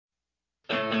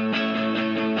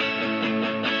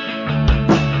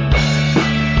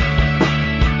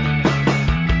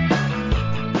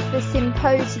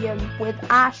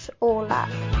Ash Ola.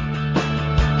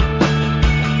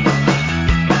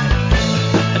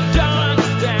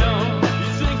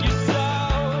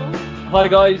 Hi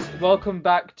guys, welcome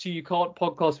back to You Can't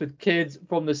Podcast with Kids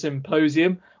from the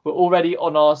Symposium. We're already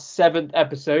on our 7th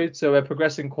episode, so we're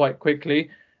progressing quite quickly.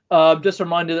 Just a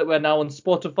reminder that we're now on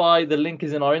Spotify. The link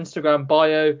is in our Instagram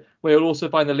bio, where you'll also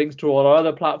find the links to all our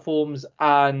other platforms.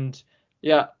 And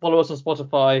yeah, follow us on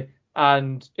Spotify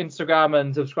and Instagram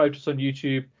and subscribe to us on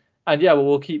YouTube. And yeah,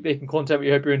 we'll keep making content. We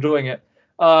hope you're enjoying it.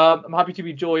 I'm happy to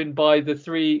be joined by the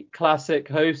three classic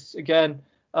hosts again,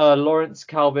 Lawrence,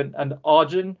 Calvin, and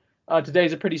Arjun.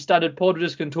 Today's a pretty standard pod. We're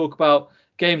just going to talk about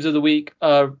games of the week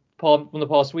from the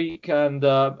past week and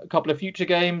a couple of future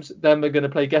games. Then we're going to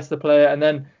play Guess the Player, and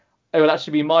then it will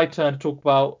actually be my turn to talk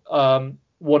about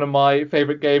one of my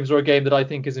favourite games or a game that I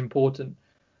think is important.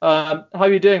 How are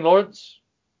you doing, Lawrence?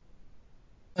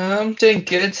 I'm doing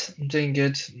good.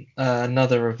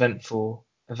 Another eventful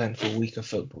week of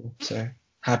football. So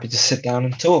happy to sit down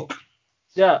and talk.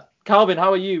 Yeah. Calvin,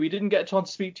 how are you? We didn't get a chance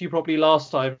to speak to you properly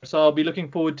last time, so I'll be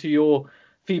looking forward to your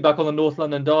feedback on the North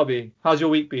London derby. How's your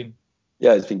week been?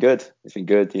 Yeah, it's been good.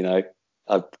 You know,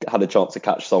 I've had a chance to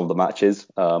catch some of the matches,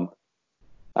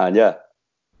 and yeah,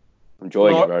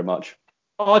 enjoying it very much.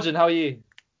 Arjun, how are you?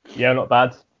 Yeah, not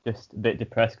bad. Just a bit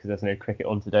depressed because there's no cricket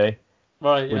on today.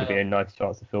 Right. Would have been a nice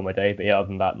chance to fill my day, but yeah, other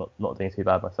than that, not doing too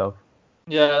bad myself.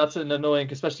 Yeah, that's an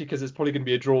annoying, especially because it's probably going to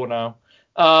be a draw now.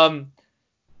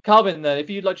 Calvin, then, if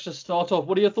you'd like to just start off,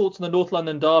 what are your thoughts on the North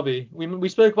London derby? We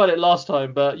spoke about it last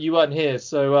time, but you weren't here,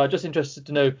 so just interested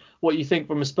to know what you think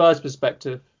from a Spurs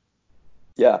perspective.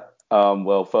 Yeah.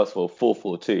 Well, first of all,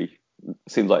 4-4-2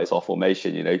 seems like it's our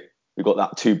formation. You know, we've got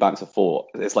that two banks of four.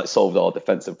 It's like solved our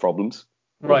defensive problems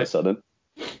all of a sudden.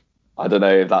 I don't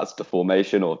know if that's the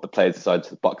formation or if the players decided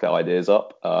to buck their ideas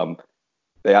up.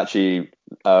 They actually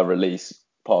released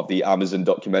part of the Amazon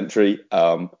documentary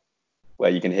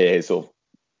where you can hear his sort of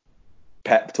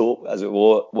pep talk, as it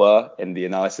were, in the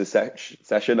analysis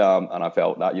session. And I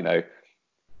felt that, you know,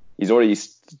 he's already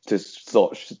just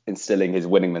sort of instilling his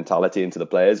winning mentality into the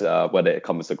players. Whether it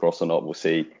comes across or not, we'll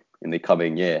see in the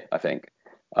coming year, I think.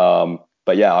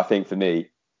 But yeah, I think for me,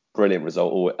 brilliant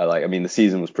result. The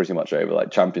season was pretty much over. Like,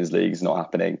 Champions League is not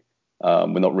happening. We're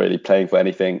not really playing for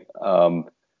anything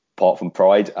apart from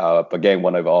pride. But game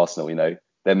one over Arsenal, you know,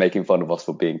 they're making fun of us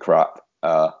for being crap.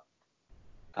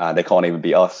 And they can't even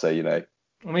beat us, so, you know.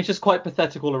 I mean, it's just quite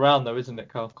pathetic all around, though, isn't it,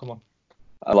 Carl? Come on.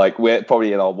 Like, we're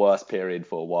probably in our worst period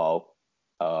for a while,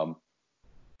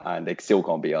 and they still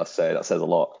can't beat us, so that says a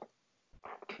lot.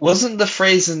 Wasn't the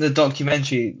phrase in the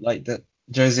documentary like that?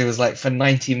 Jose was like, for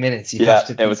 90 minutes you have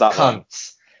to be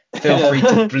cunts. Feel free to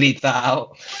bleep that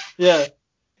out. Yeah.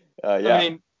 Yeah. I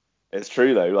mean, it's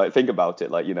true though. Like, think about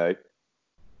it. Like, you know,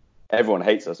 everyone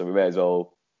hates us, so we may as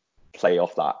well play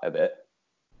off that a bit.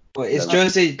 Well, is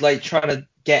Jose like trying to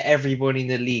get everybody in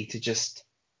the league to just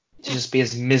be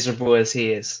as miserable as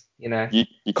he is? You know, you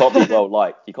can't be well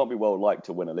liked. You can't be well liked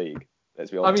to win a league.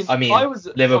 Let's be honest.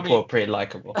 Liverpool are pretty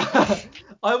likable. I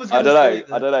don't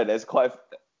know. There's quite.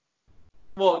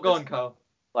 Go on, Carl.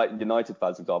 Like, United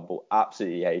fans, for example,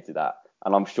 absolutely hated that,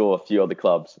 and I'm sure a few other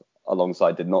clubs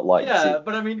alongside did not like. Yeah,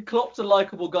 but I mean, Klopp's a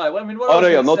likable guy. I mean,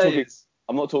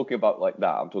 I'm not talking about like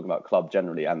that. I'm talking about club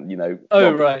generally, and, you know.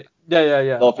 Right.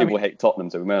 Yeah. A lot of people hate Tottenham,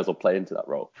 so we may as well play into that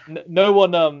role. No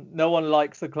one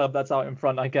likes the club that's out in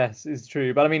front, I guess, is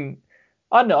true. But I mean,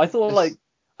 I don't know. I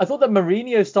thought that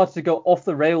Mourinho started to go off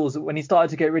the rails when he started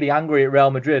to get really angry at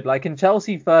Real Madrid. Like, in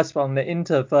Chelsea first spell and the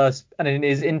Inter first, and in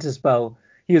his Inter spell,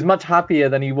 he was much happier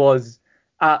than he was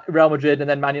at Real Madrid, and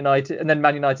then Man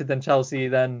United, then Chelsea,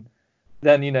 then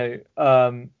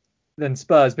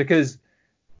Spurs, because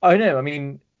I don't know. I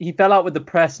mean, he fell out with the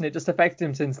press, and it just affected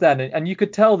him since then. And you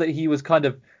could tell that he was kind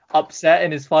of upset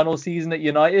in his final season at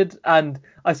United. And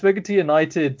I've spoken to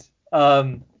United,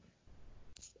 and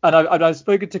I've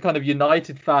spoken to kind of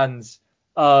United fans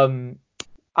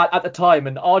at the time.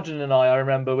 And Arjun and I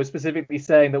remember, were specifically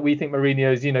saying that we think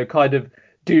Mourinho's, you know, kind of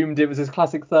doomed. It was his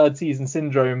classic third season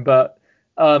syndrome, but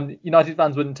United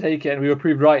fans wouldn't take it, and we were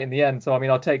proved right in the end. So I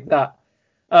mean, I'll take that.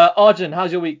 Arjun,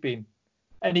 how's your week been?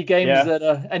 Any games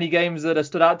that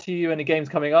stood out to you? Any games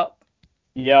coming up?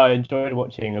 Yeah, I enjoyed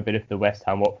watching a bit of the West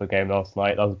Ham Watford game last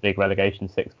night. That was a big relegation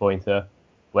 6-pointer.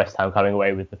 West Ham coming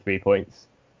away with the 3 points.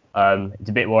 It's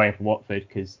a bit worrying for Watford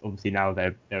because obviously now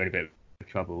they're in a bit of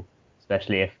trouble,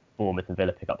 especially if Bournemouth and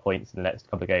Villa pick up points in the next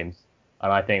couple of games.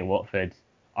 And I think Watford,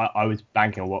 I was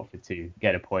banking on Watford to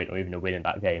get a point or even a win in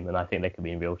that game, and I think they could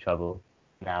be in real trouble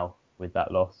now with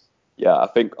that loss. Yeah, I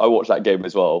think I watched that game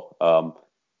as well,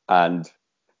 and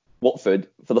Watford,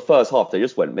 for the first half, they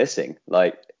just went missing.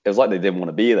 Like, it was like they didn't want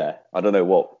to be there. I don't know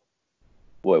what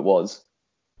it was.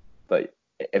 But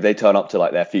if they turn up to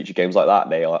like their future games like that,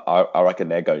 I reckon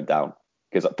they're going down.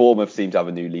 Because Bournemouth seem to have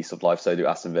a new lease of life, so do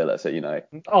Aston Villa. So, you know.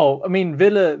 Oh, I mean,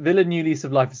 Villa new lease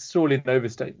of life is surely an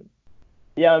overstatement.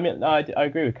 Yeah, I mean, I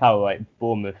agree with Cal. Like,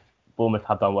 Bournemouth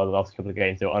have done well the last couple of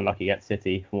games. They were unlucky against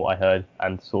City, from what I heard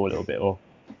and saw a little bit of.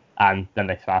 And then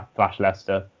they thrashed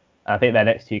Leicester. And I think their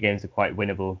next 2 games are quite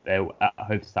winnable. They're at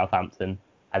home to Southampton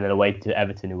and then away to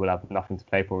Everton, who will have nothing to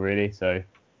play for, really. So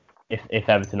if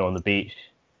Everton are on the beach,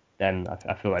 then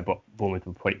I feel like Bournemouth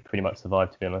will pretty much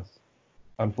survive, to be honest.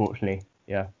 Unfortunately,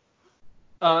 yeah.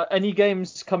 Any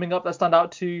games coming up that stand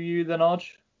out to you then,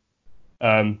 Arj?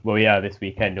 Well, yeah, this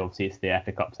weekend, obviously, it's the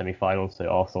FA Cup semi-finals, so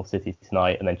Arsenal City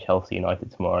tonight and then Chelsea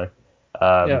United tomorrow.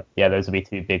 Yeah, those will be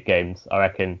 2 big games. I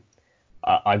reckon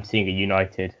I'm seeing a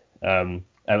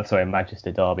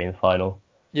Manchester derby in the final.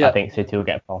 Yeah. I think City will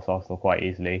get past Arsenal quite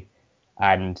easily.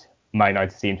 And Man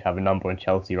United seem to have a number on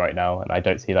Chelsea right now, and I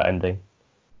don't see that ending.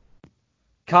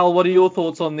 Cal, what are your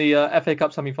thoughts on the FA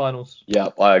Cup semi-finals? Yeah,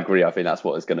 I agree. I think that's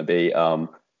what it's going to be. I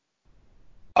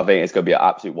think it's going to be an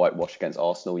absolute whitewash against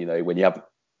Arsenal. You know, when you have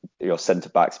your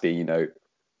centre-backs being, you know,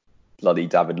 bloody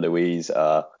David Luiz,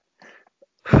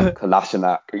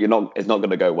 Kolasinac, it's not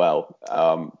going to go well.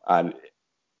 And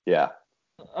yeah.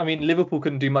 I mean, Liverpool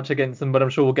couldn't do much against them, but I'm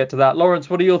sure we'll get to that. Lawrence,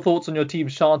 what are your thoughts on your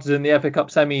team's chances in the FA Cup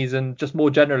semis and just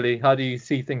more generally, how do you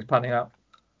see things panning out?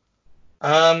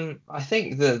 I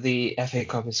think that the FA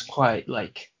Cup is quite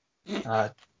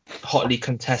hotly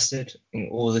contested. I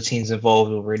think all the teams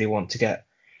involved will really want to get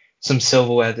some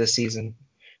silverware this season.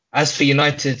 As for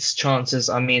United's chances,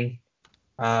 I mean,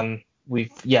 as you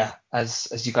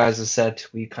guys have said,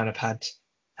 we kind of had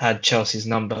Chelsea's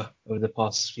number over the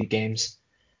past few games.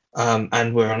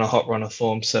 And we're on a hot run of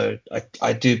form, so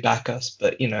I do back us.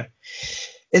 But, you know,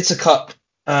 it's a cup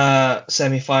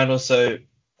semi-final, so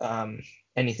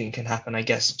anything can happen, I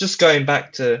guess. Just going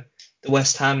back to the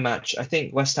West Ham match, I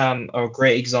think West Ham are a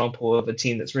great example of a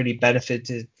team that's really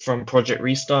benefited from Project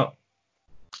Restart.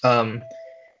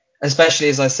 Especially,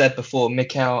 as I said before,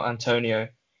 Mikel Antonio,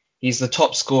 he's the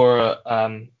top scorer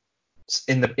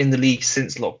in the league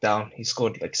since lockdown. He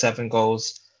scored like 7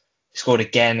 goals. He scored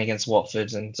again against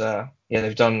Watford, and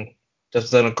they've done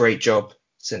a great job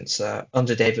since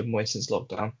under David Moyes since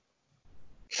lockdown.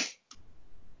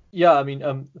 Yeah, I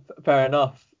mean, fair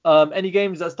enough. Any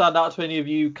games that stand out to any of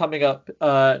you coming up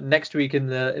next week in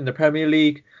the Premier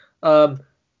League?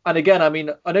 And again, I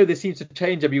mean, I know this seems to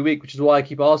change every week, which is why I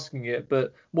keep asking it.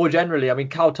 But more generally, I mean,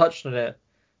 Cal touched on it.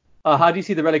 How do you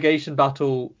see the relegation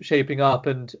battle shaping up,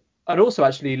 and also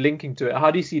actually linking to it? How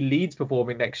do you see Leeds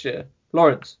performing next year,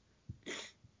 Lawrence?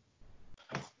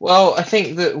 Well, I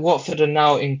think that Watford are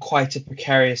now in quite a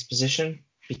precarious position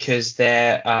because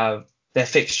their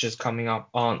fixtures coming up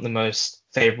aren't the most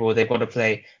favourable. They've got to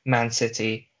play Man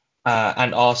City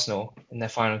and Arsenal in their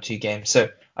final 2 games. So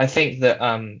I think that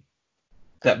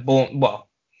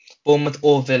Bournemouth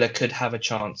or Villa could have a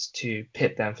chance to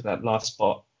pit them for that last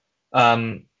spot.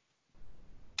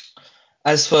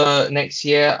 As for next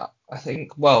year, I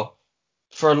think,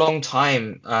 for a long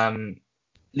time,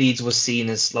 Leeds was seen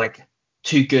as like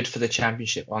too good for the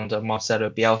Championship under Marcelo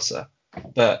Bielsa,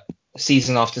 but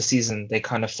season after season they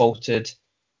kind of faltered.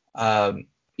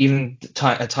 Even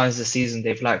at times this season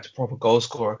they've lacked a proper goal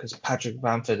scorer because Patrick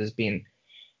Bamford has been,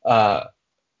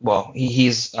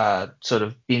 he's sort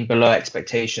of been below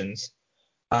expectations.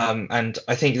 And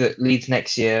I think that Leeds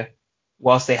next year,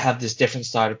 whilst they have this different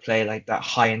style of play, like that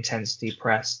high intensity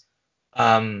press,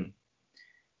 they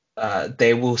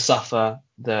will suffer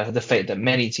the fate that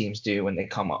many teams do when they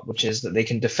come up, which is that they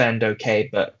can defend okay,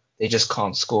 but they just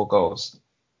can't score goals.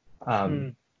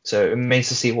 So it remains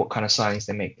to see what kind of signings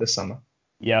they make this summer.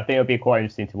 Yeah, I think it'll be quite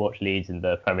interesting to watch Leeds in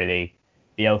the Premier League.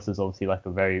 Bielsa's obviously like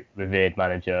a very revered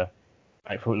manager.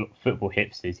 Like for football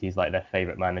hipsters, he's like their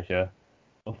favourite manager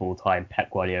of all time.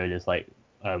 Pep Guardiola's like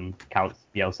counts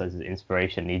Bielsa as an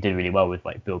inspiration. He did really well with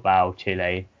like Bilbao,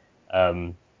 Chile,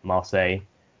 Marseille.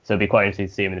 So it'd be quite interesting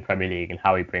to see him in the Premier League and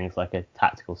how he brings like a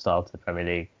tactical style to the Premier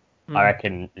League. I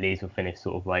reckon Leeds will finish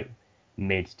sort of like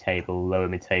mid-table, lower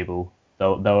mid-table.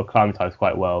 They'll acclimatise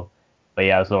quite well. But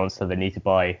yeah, as Lawrence said, they need to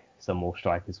buy some more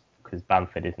strikers because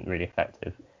Bamford isn't really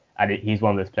effective. And he's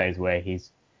one of those players where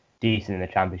he's decent in the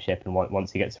Championship, and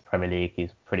once he gets to Premier League,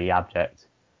 he's pretty abject.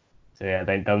 So yeah,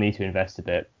 they'll need to invest a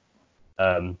bit.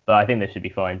 But I think they should be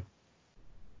fine.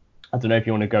 I don't know if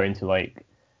you want to go into like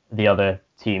the other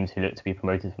teams who look to be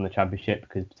promoted from the Championship,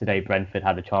 because today Brentford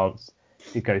had a chance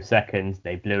to go second.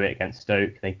 They blew it against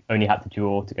Stoke. They only had to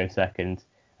draw to go second,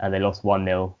 and they lost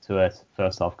 1-0 to a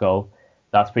first half goal.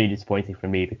 that's pretty disappointing for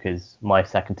me because my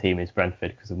second team is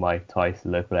Brentford because of my ties to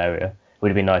the local area. It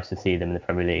would have been nice to see them in the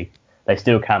Premier League. They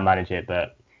still can manage it,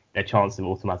 but their chances of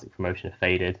automatic promotion have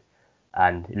faded.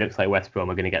 And it looks like West Brom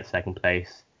are going to get second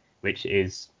place, which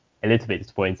is a little bit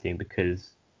disappointing because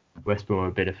West Brom are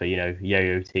a bit of a,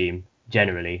 yo-yo team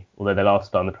generally. Although their last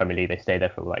spell in the Premier League, they stayed there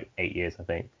for like 8 years, I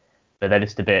think. But they're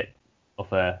just a bit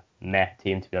of a meh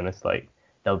team, to be honest. Like,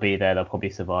 they'll be there, they'll probably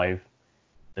survive.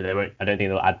 But they won't. I don't think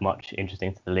they'll add much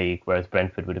interesting to the league. Whereas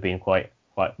Brentford would be quite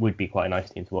a nice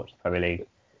team to watch in the Premier League.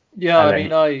 Yeah,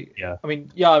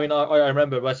 I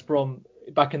remember West Brom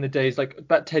back in the days, like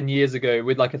about 10 years ago,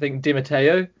 with like I think Di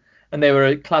Matteo, and they were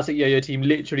a classic yo-yo team,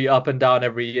 literally up and down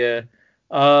every year.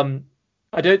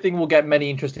 I don't think we'll get many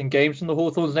interesting games from the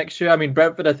Hawthorns next year. I mean,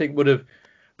 Brentford I think would have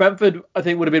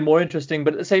been more interesting,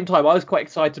 but at the same time, I was quite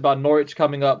excited about Norwich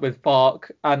coming up with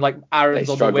Fark and like Aaron's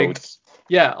on the wings.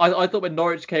 Yeah, I thought when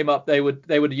Norwich came up, they would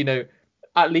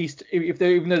at least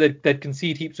even though they'd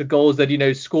concede heaps of goals,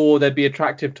 they'd score, they'd be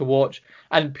attractive to watch.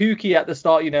 And Pookie at the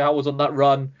start, I was on that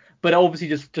run, but obviously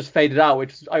just faded out,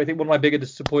 which is, I think, one of my bigger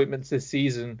disappointments this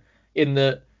season. In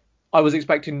that I was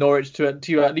expecting Norwich to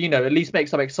at least make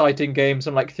some exciting games,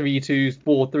 some like 3-2s,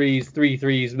 4-3s,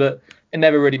 3-3s, but it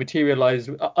never really materialised.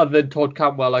 Other than Todd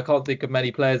Cantwell, I can't think of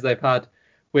many players they've had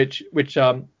which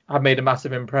have made a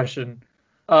massive impression.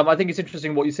 I think it's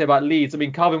interesting what you say about Leeds. I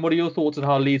mean, Calvin, what are your thoughts on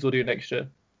how Leeds will do next year?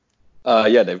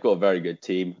 Yeah, they've got a very good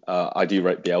team. I do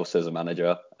rate Bielsa as a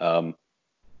manager.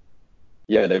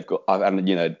 Yeah, they've got,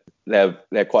 and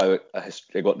they're quite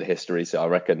they've got the history, so I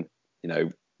reckon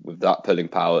with that pulling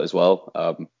power as well.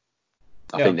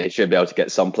 I think they should be able to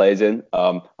get some players in.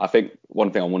 I think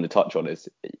one thing I want to touch on is,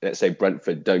 let's say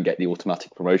Brentford don't get the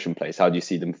automatic promotion place. How do you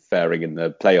see them faring in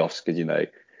the playoffs? Because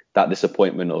that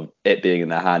disappointment of it being in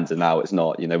their hands and now it's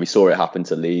not. We saw it happen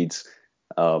to Leeds.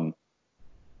 How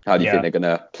do you think they're going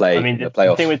to play in the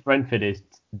playoffs? The thing with Brentford is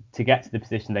to get to the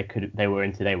position they were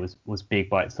in today was big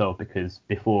by itself, because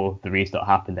before the restart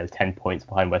happened, they were 10 points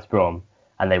behind West Brom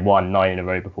and they won 9 in a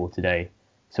row before today.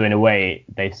 So in a way,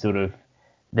 they sort of,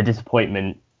 the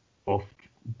disappointment of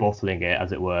bottling it,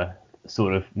 as it were,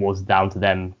 sort of was down to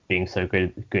them being so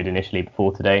good initially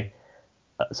before today.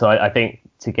 So I think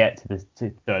to get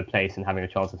to third place and having a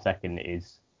chance of second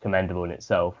is commendable in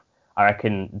itself. I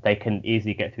reckon they can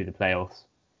easily get through the playoffs.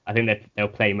 I think they'll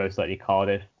play most likely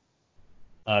Cardiff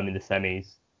in the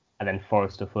semis, and then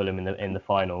Forest or Fulham in the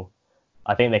final.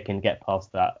 I think they can get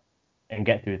past that and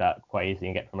get through that quite easily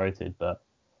and get promoted. But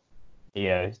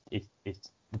it's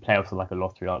the playoffs are like a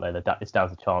lottery, aren't they? It's down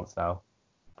to chance now.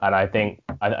 And I think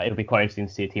it'll be quite interesting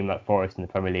to see a team like Forest in the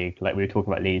Premier League. Like we were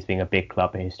talking about Leeds being a big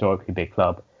club, a historically big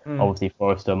club. Obviously,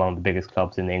 Forest are among the biggest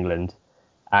clubs in England.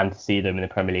 And to see them in the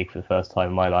Premier League for the first time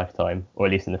in my lifetime, or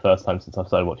at least in the first time since I've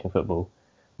started watching football,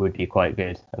 would be quite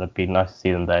good. And it'd be nice to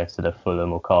see them there instead of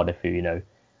Fulham or Cardiff, who,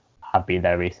 have been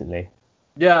there recently.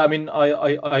 Yeah, I mean,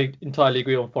 I entirely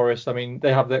agree on Forest. I mean,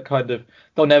 they have that kind of,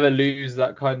 they'll never lose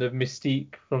that kind of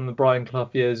mystique from the Brian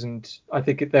Clough years, and I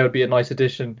think they would be a nice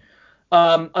addition.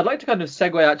 I'd like to kind of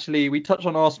segue, actually. We touched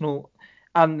on Arsenal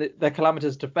and their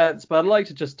calamitous defence, but I'd like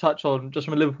to just touch on, just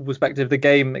from a Liverpool perspective, the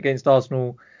game against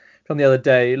Arsenal from the other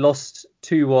day. Lost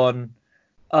 2-1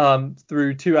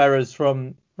 through 2 errors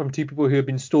from two people who have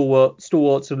been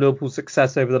stalwarts of Liverpool's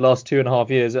success over the last 2.5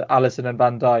 years, Alisson and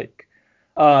Van Dijk.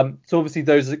 So obviously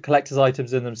those are collector's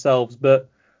items in themselves, but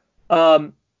I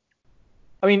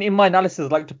mean, in my analysis,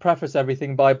 I'd like to preface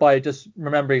everything by just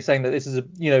remembering saying that this is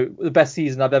the best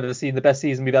season I've ever seen, the best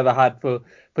season we've ever had for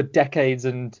decades,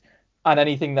 and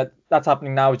anything that's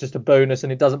happening now is just a bonus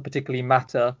and it doesn't particularly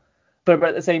matter. But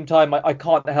at the same time, I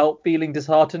can't help feeling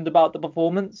disheartened about the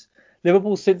performance.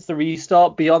 Liverpool, since the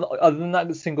restart, other than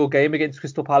that single game against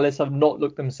Crystal Palace, have not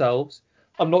looked themselves.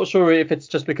 I'm not sure if it's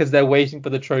just because they're waiting for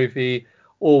the trophy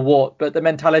or what, but the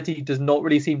mentality does not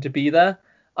really seem to be there.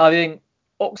 I think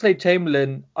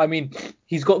Oxlade-Chamberlain, I mean,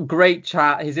 he's got great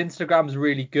chat. His Instagram's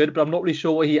really good, but I'm not really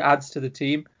sure what he adds to the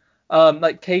team.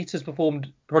 Like Kate has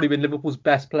probably been Liverpool's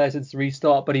best player since the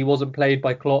restart, but he wasn't played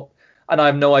by Klopp, and I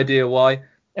have no idea why.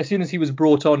 As soon as he was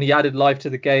brought on, he added life to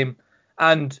the game,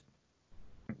 and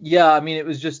yeah, I mean, it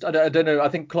was just I don't know. I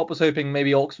think Klopp was hoping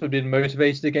maybe Oxford had been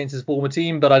motivated against his former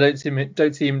team, but I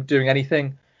don't see him doing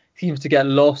anything. Seems to get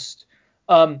lost.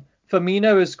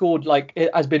 Firmino has scored,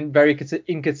 it has been very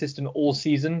inconsistent all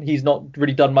season. He's not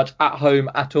really done much at home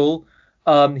at all.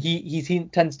 He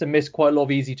tends to miss quite a lot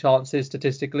of easy chances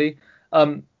statistically.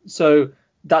 So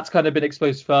that's kind of been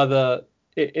exposed further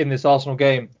in this Arsenal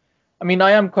game. I mean,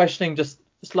 I am questioning just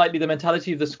slightly the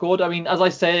mentality of the squad. I mean, as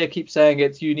I keep saying,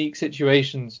 it's unique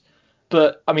situations.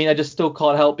 But I mean, I just still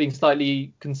can't help being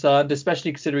slightly concerned,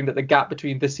 especially considering that the gap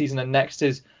between this season and next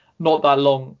is not that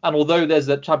long. And although there's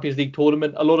a Champions League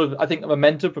tournament, a lot of, I think, the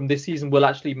momentum from this season will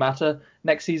actually matter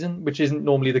next season, which isn't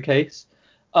normally the case.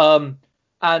 And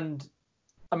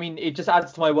I mean, it just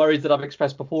adds to my worries that I've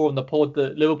expressed before on the pod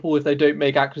that Liverpool, if they don't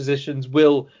make acquisitions,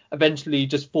 will eventually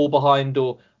just fall behind,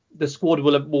 or the squad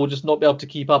will just not be able to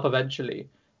keep up eventually.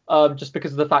 Just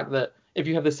because of the fact that if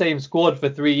you have the same squad for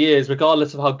 3 years,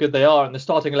 regardless of how good they are, and the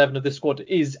starting 11 of this squad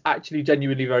is actually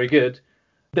genuinely very good,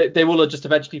 they will just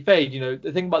eventually fade. You know,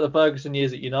 the thing about the Ferguson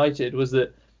years at United was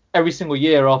that every single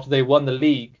year after they won the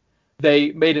league,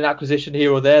 they made an acquisition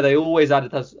here or there. They always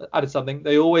added something.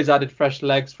 They always added fresh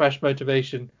legs, fresh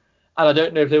motivation. And I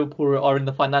don't know if Liverpool are in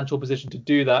the financial position to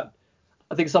do that.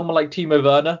 I think someone like Timo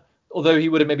Werner, although he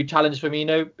would have maybe challenged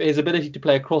Firmino, his ability to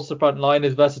play across the front line,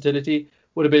 his versatility,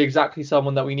 would have been exactly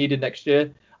someone that we needed next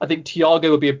year. I think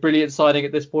Thiago would be a brilliant signing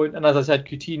at this point. And as I said,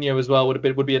 Coutinho as well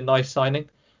would be a nice signing.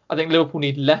 I think Liverpool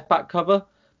need left back cover.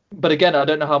 But again, I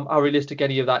don't know how realistic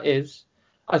any of that is.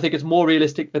 I think it's more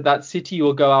realistic that City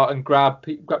will go out and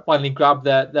finally grab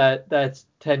their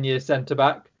 10-year centre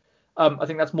back. I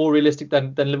think that's more realistic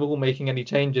than Liverpool making any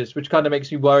changes, which kind of makes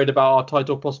me worried about our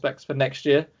title prospects for next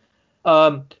year.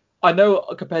 I know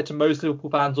compared to most Liverpool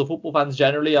fans or football fans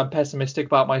generally, I'm pessimistic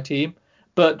about my team,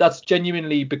 but that's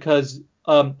genuinely because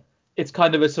it's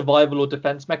kind of a survival or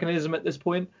defence mechanism at this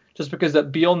point. Just because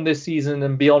that beyond this season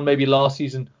and beyond maybe last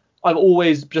season, I've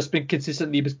always just been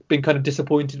consistently kind of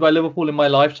disappointed by Liverpool in my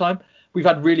lifetime. We've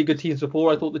had really good teams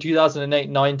before. I thought the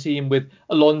 2008-9 team with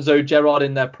Alonso, Gerrard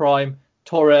in their prime,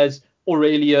 Torres,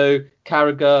 Aurelio,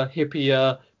 Carragher,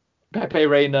 Hyypiä, Pepe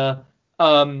Reina,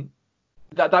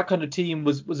 that kind of team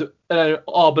was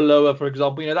Arbeloa, for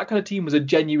example. You know, that kind of team was a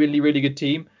genuinely really good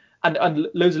team, and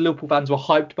loads of Liverpool fans were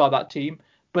hyped about that team,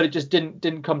 but it just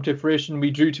didn't come to fruition.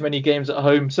 We drew too many games at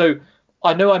home, so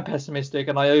I know I'm pessimistic,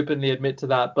 and I openly admit to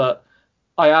that, but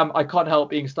I can't help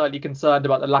being slightly concerned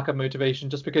about the lack of motivation,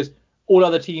 just because all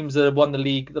other teams that have won the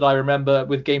league that I remember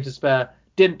with games to spare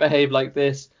didn't behave like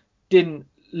this, didn't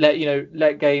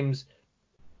let games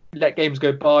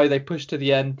go by. They pushed to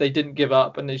the end, they didn't give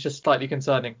up, and it's just slightly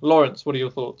concerning. Lawrence, what are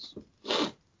your thoughts?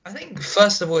 I think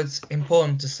first of all, it's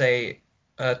important to say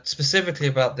specifically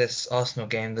about this Arsenal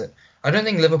game that I don't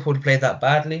think Liverpool played that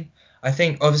badly. I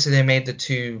think obviously they made the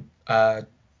two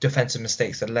defensive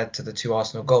mistakes that led to the two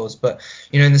Arsenal goals, but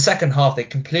in the second half they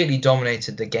completely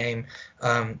dominated the game.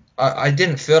 I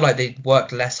didn't feel like they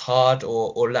worked less hard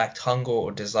or lacked hunger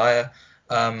or desire.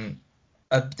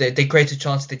 They created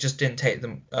chances, they just didn't take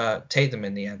them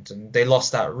in the end, and they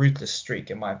lost that ruthless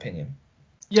streak, in my opinion.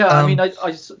 Yeah, I mean,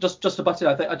 I just to butt in,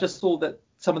 I just thought that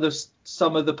some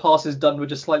of the passes done were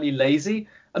just slightly lazy,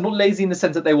 and not lazy in the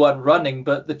sense that they weren't running,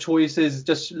 but the choices,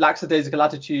 just lackadaisical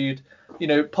attitude,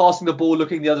 passing the ball,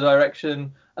 looking the other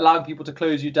direction, allowing people to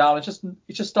close you down. It's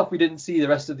just stuff we didn't see the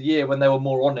rest of the year when they were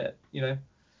more on it,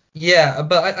 Yeah,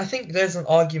 but I think there's an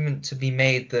argument to be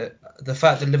made that the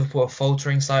fact that Liverpool are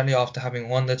faltering slightly after having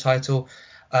won the title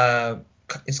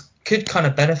could kind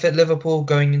of benefit Liverpool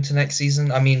going into next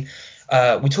season. I mean,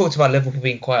 we talked about Liverpool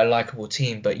being quite a likable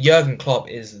team, but Jurgen Klopp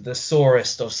is the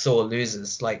sorest of sore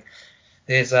losers. Like,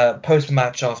 there's a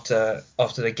post-match after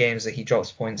the games that he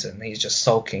drops points in, he's just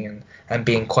sulking and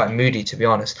being quite moody, to be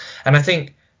honest. And I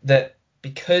think that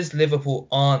because Liverpool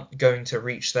aren't going to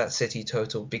reach that City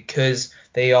total, because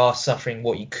they are suffering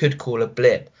what you could call a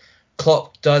blip,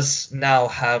 Klopp does now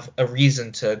have a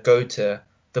reason to go to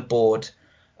the board,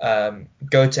 go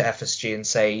to FSG and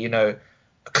say,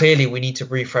 clearly we need to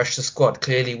refresh the squad.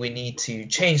 Clearly we need to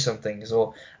change some things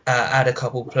or add a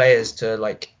couple players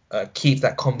to keep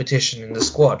that competition in the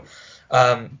squad.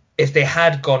 If they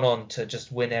had gone on to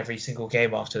just win every single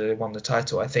game after they won the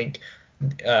title, I think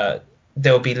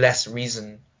there would be less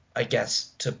reason, I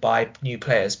guess, to buy new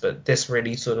players. But this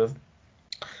really sort of,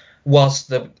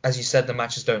 whilst as you said, the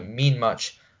matches don't mean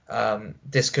much,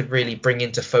 this could really bring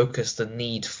into focus the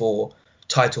need for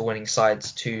title-winning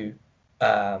sides to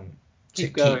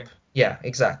keep going. Yeah,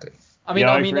 exactly. I mean,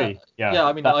 I agree.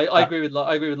 I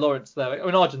agree with Lawrence there.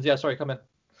 Arjun, yeah, sorry, come in.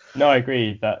 No, I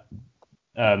agree that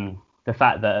the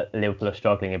fact that Liverpool are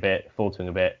struggling a bit, faltering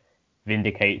a bit,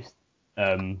 vindicates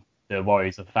the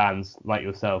worries of fans like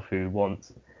yourself who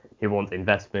want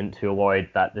investment, who are worried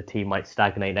that the team might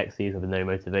stagnate next season with no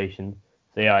motivation.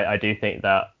 So yeah, I do think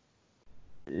that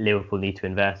Liverpool need to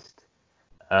invest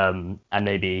and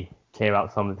maybe clear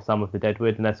out some of the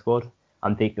deadwood in their squad.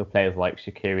 I'm thinking of players like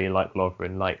Shaqiri, like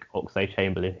Lovren, like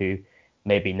Oxlade-Chamberlain, who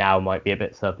maybe now might be a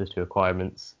bit surplus to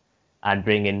requirements, and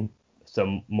bring in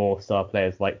some more star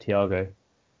players like Thiago.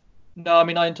 No, I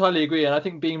mean, I entirely agree. And I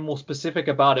think being more specific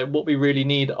about it, what we really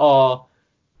need are,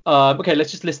 okay,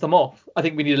 let's just list them off. I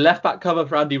think we need a left back cover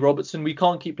for Andy Robertson. We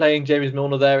can't keep playing James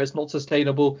Milner there. It's not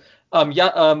sustainable.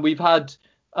 We've had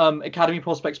academy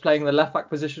prospects playing in the left back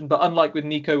position, but unlike with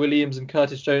Nico Williams and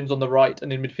Curtis Jones on the right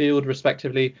and in midfield,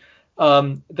 respectively,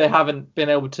 they haven't been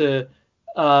able to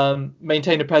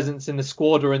maintain a presence in the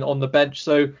squad or on the bench.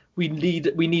 So we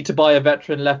need to buy a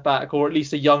veteran left back, or at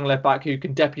least a young left back who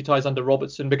can deputise under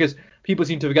Robertson, because people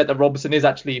seem to forget that Robertson is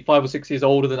actually 5 or 6 years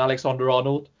older than Alexander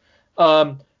Arnold.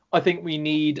 I think we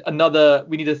need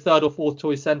a third or fourth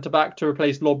choice centre back to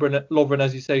replace Lovren,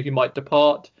 as you say, who might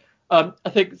depart. I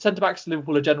think centre backs to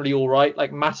Liverpool are generally all right.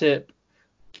 Like Matip,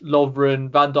 Lovren,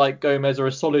 Van Dijk, Gomez are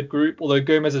a solid group, although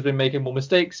Gomez has been making more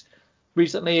mistakes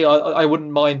recently. I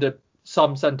wouldn't mind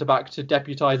some centre back to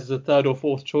deputise as a third or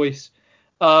fourth choice.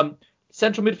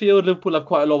 Central midfield, Liverpool have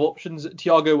quite a lot of options.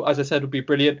 Thiago, as I said, would be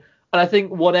brilliant. And I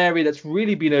think one area that's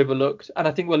really been overlooked, and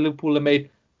I think where Liverpool have made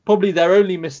probably their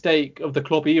only mistake of the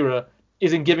Klopp era,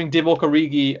 is in giving Divock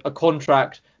Origi a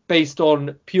contract based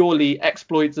on purely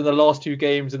exploits in the last two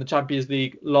games in the Champions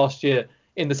League last year,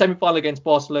 in the semi-final against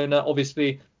Barcelona,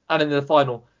 obviously, and in the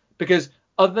final. Because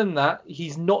other than that,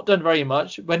 he's not done very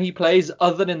much. When he plays,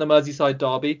 other than in the Merseyside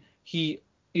derby, he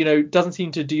doesn't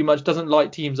seem to do much, doesn't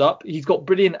light teams up. He's got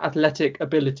brilliant athletic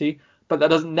ability, but that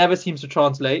doesn't never seems to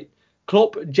translate.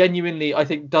 Klopp genuinely, I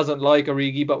think, doesn't like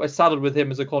Origi, but we're saddled with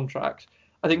him as a contract.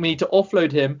 I think we need to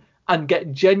offload him and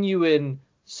get genuine,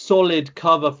 solid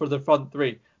cover for the front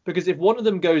three. Because if one of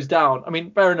them goes down, I mean,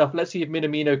 fair enough, let's see if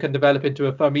Minamino can develop into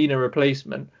a Firmino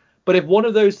replacement. But if one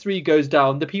of those three goes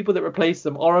down, the people that replace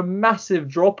them are a massive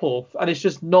drop-off. And it's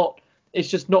just not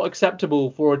acceptable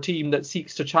for a team that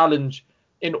seeks to challenge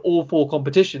in all four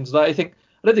competitions. I don't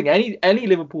think any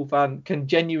Liverpool fan can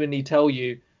genuinely tell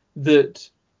you that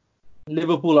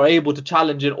Liverpool are able to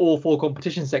challenge in all four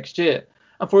competitions next year.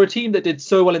 And for a team that did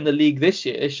so well in the league this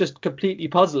year, it's just completely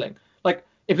puzzling. Like,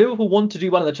 if Liverpool want to do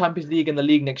well in the Champions League and the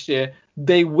league next year,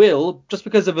 they will, just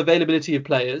because of availability of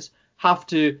players, have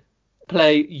to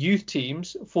play youth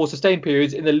teams for sustained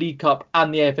periods in the League Cup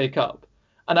and the FA Cup.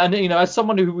 And as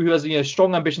someone who has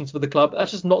strong ambitions for the club,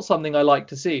 that's just not something I like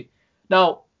to see.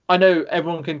 Now, I know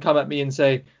everyone can come at me and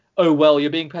say, "Oh well, you're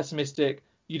being pessimistic.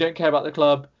 You don't care about the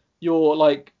club. You're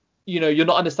like, you're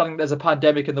not understanding there's a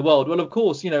pandemic in the world." Well, of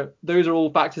course, those are all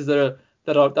factors that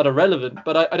are relevant.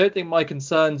 But I don't think my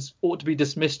concerns ought to be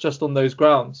dismissed just on those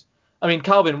grounds. I mean,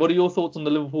 Calvin, what are your thoughts on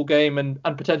the Liverpool game and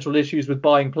potential issues with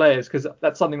buying players? Because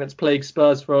that's something that's plagued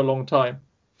Spurs for a long time.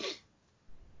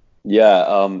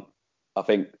 Yeah, I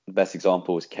think the best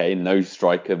example is Kane. No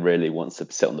striker really wants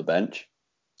to sit on the bench.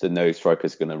 So no striker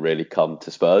is going to really come to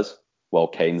Spurs while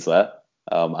Kane's there.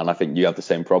 And I think you have the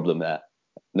same problem there.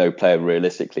 No player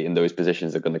realistically in those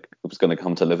positions was going to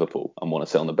come to Liverpool and want to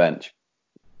sit on the bench.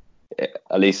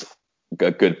 At least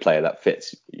a good player that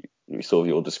fits sort of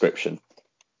your description.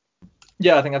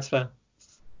 Yeah, I think that's fair.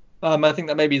 I think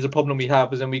that maybe is a problem we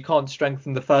have, is then we can't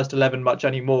strengthen the first 11 much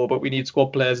anymore, but we need squad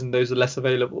players and those are less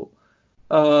available.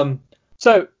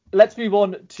 So let's move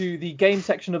on to the game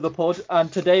section of the pod.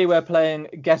 And today we're playing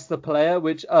Guess the Player,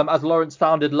 which, as Lawrence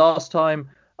founded last time,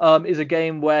 is a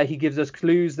game where he gives us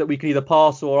clues that we can either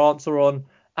pass or answer on.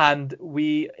 And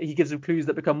he gives us clues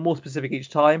that become more specific each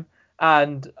time.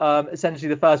 And essentially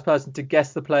the first person to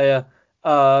guess the player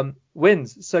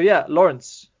wins. So yeah,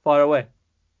 Lawrence, fire away.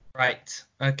 Right.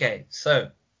 Okay. So,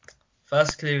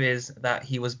 first clue is that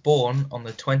he was born on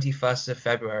the 21st of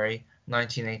February,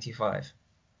 1985.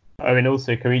 Oh, and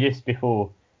also, can we just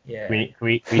before Yeah.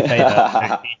 we say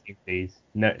that no cheating, please?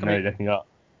 No looking up.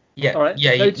 Yeah. All right.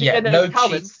 Yeah. No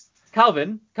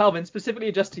Calvin,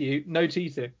 specifically just to you, no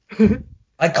cheating.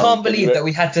 I can't believe that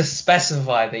we had to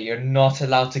specify that you're not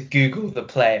allowed to Google the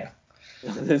player.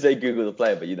 I didn't say Google the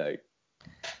player, but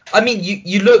I mean,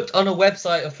 you looked on a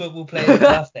website of football players'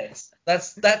 birthdays.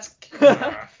 That's.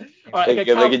 All right, okay,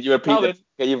 can you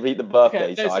repeat the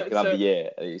birthday so I can have the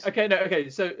year at least?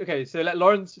 So let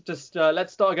Lawrence just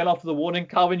let's start again after the warning.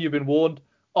 Calvin, you've been warned.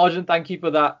 Arjun, thank you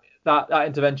for that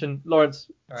intervention. Lawrence,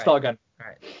 start again. All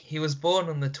right. He was born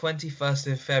on the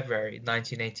 21st of February,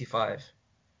 1985.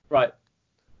 Right.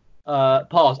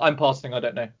 Pass. I'm passing. I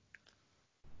don't know.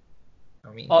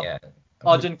 I mean, yeah.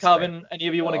 Arjun, Calvin, any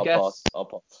of you want to guess? I'll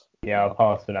pass. Yeah, I'll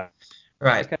pass for that.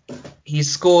 Right. Okay. He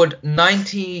scored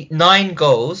 99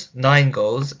 goals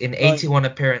in 81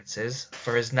 appearances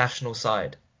for his national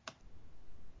side.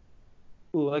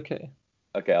 Ooh, okay.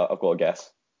 Okay, I've got a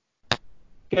guess.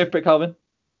 Go for it, Calvin.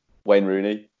 Wayne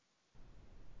Rooney.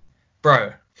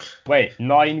 Bro, Wait,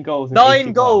 9 goals in 9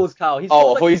 81. goals, Cal. He Oh,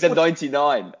 scored I thought you said 40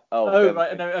 99. Oh, Oh, okay.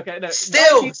 right. No, okay, no.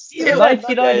 Still, 90 still.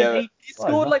 99 Yeah, and yeah. 81. He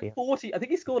scored like Lucky. 40. I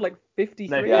think he scored like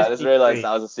 53. Yeah, I just realised 53.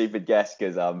 that was a stupid guess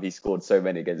because he scored so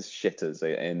many against shitters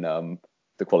in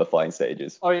the qualifying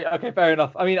stages. Oh, yeah, okay, fair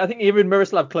enough. I mean, I think even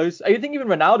Miroslav Klose. I think even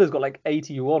Ronaldo's got like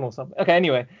 81 or something. Okay,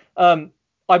 anyway.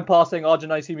 I'm passing.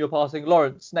 Arjun, I assume you're passing.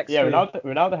 Lawrence, next Yeah, to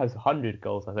you. Ronaldo has 100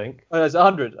 goals, I think. Oh, there's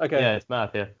 100. Okay. Yeah, it's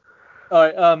mad, yeah. All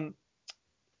right.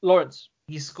 Lawrence.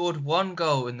 He scored 1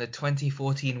 goal in the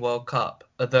 2014 World Cup,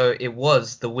 although it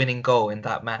was the winning goal in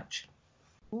that match.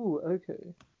 Ooh,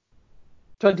 okay.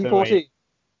 2014.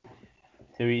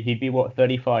 So he'd be, what,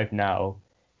 35 now,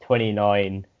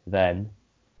 29 then.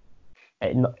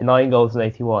 9 goals and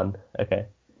 81. Okay.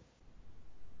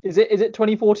 Is it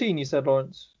 2014? You said,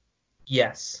 Lawrence.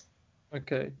 Yes.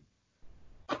 Okay.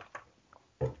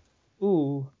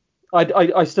 Ooh.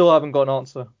 I still haven't got an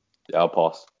answer. Yeah, I'll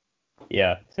pass.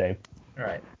 Yeah, same.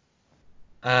 Right.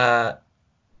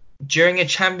 During a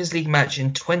Champions League match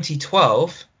in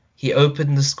 2012, he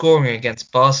opened the scoring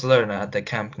against Barcelona at the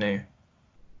Camp Nou.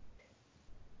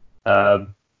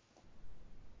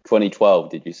 2012,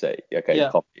 did you say? Okay,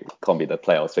 Yeah. can't be the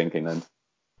player I was thinking then.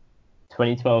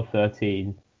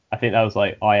 2012-13. I think that was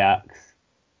like Ajax,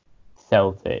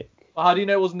 Celtic. Well, how do you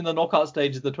know it wasn't in the knockout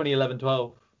stages of the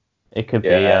 2011-12? It could be,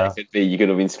 Yeah, it could be. You could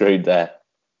have been screwed there.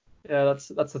 Yeah, that's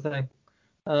the thing.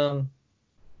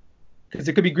 Because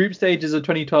it could be group stages of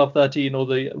 2012-13 or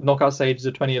the knockout stages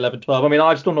of 2011-12. I mean,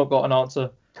 I've still not got an answer.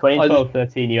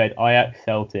 2012-13, you had Ajax,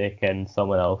 Celtic, and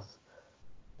someone else.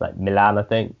 Like Milan, I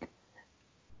think.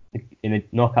 In the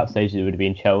knockout stages, it would have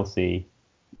been Chelsea.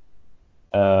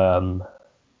 Who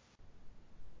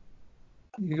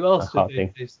else I did they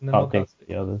can't face in the think knockout of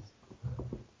the others.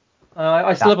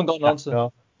 I still haven't got an answer.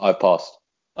 I've passed.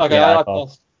 Okay, Yeah, I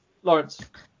passed. Lawrence.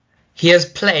 He has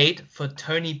played for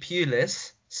Tony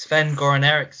Pulis, Sven Goran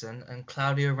Eriksson, and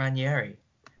Claudio Ranieri.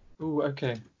 Ooh,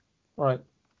 okay. Right.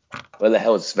 Where the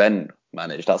hell is Sven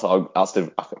managed? That's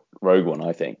the rogue one,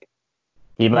 I think.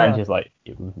 He manages like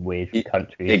weird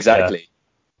countries. Exactly.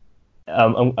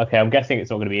 Okay, I'm guessing it's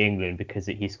not going to be England because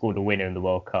he scored a winner in the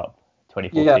World Cup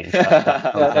 2014.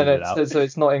 Yeah. So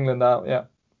it's not England out. Yeah.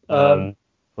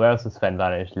 Where else has Sven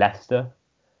managed? Leicester,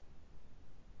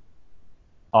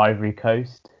 Ivory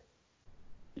Coast.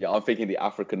 Yeah, I'm thinking the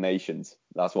African nations.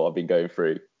 That's what I've been going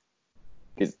through.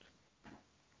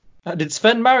 Did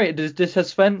Sven marry?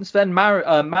 Has Sven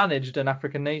managed an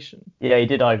African nation? Yeah, he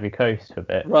did Ivory Coast for a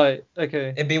bit. Right.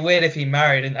 Okay. It'd be weird if he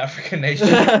married an African nation.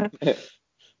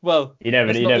 Well,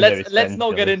 let's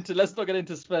not get into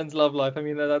Sven's love life. I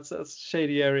mean, that's a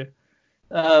shady area.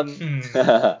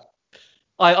 I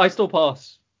still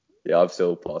pass. Yeah, I'm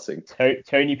still passing.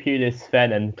 Tony Pulis,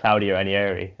 Sven, and Claudio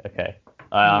Ranieri. Okay,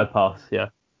 I pass. Yeah.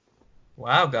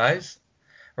 Wow, guys.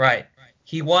 Right.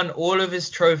 He won all of his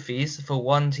trophies for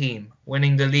one team,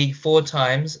 winning the league 4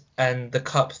 times and the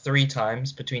cup 3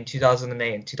 times between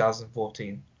 2008 and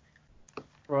 2014.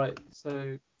 Right.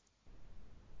 So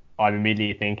I'm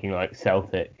immediately thinking like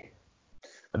Celtic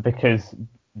because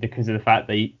of the fact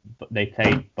they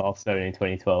played Barcelona in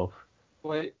 2012.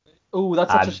 wait. Oh,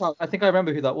 that's such a shout. I think I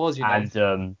remember who that was.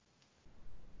 And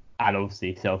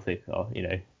obviously Celtic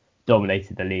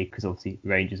dominated the league because obviously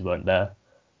Rangers weren't there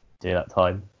during that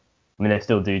time. I mean, they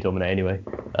still do dominate anyway.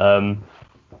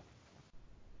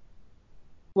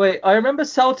 Wait, I remember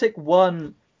Celtic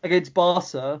won against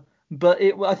Barca, but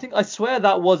I swear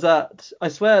that was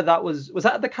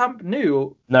at the Camp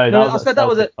Nou? No, that was at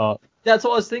Celtic Park. That's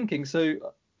what I was thinking.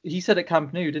 So he said at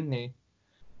Camp Nou, didn't he?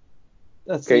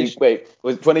 Wait,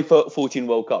 was 2014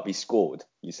 World Cup? He scored.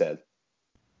 You said.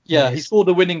 Yeah, he scored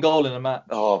the winning goal in a match.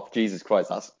 Oh, Jesus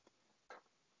Christ! I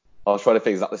was trying to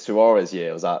think. Is that the Suarez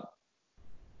year? Was that?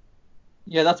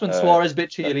 Yeah, that's when Suarez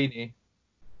bit Chiellini.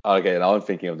 Okay, now I'm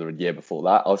thinking of the year before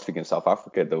that. I was thinking of South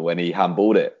Africa, when he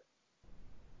handballed it.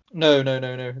 No.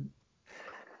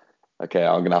 Okay,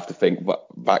 I'm gonna have to think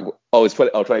back. Oh,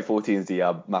 2014 is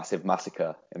the massive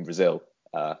massacre in Brazil,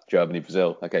 Germany,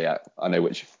 Brazil. Okay, yeah, I know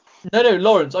which. No,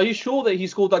 Lawrence, are you sure that he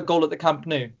scored that goal at the Camp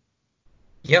Nou?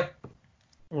 Yep.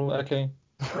 Oh, okay.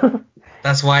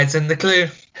 That's why it's in the clue.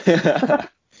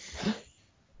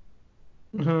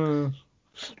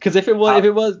 Because if it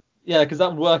was, yeah, because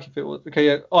that would work if it was. Okay,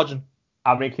 yeah, Arjun.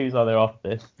 How many clues are there after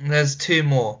this? There's 2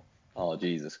 more. Oh,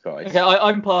 Jesus Christ. Okay,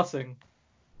 I'm passing.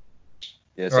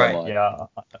 Yeah, so Right. am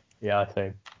I. Yeah,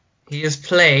 same. He has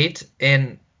played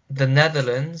in the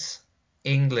Netherlands,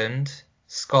 England,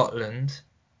 Scotland,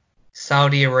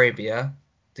 Saudi Arabia,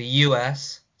 the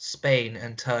US, Spain,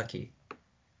 and Turkey.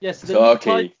 Yes,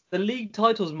 Turkey. the league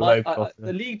titles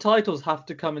the league titles have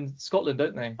to come in Scotland,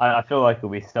 don't they? I feel like it'll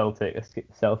be Celtic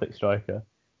striker.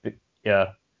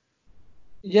 Yeah.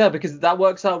 Yeah, because that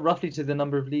works out roughly to the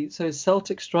number of leagues. So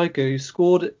Celtic striker who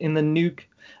scored in the new.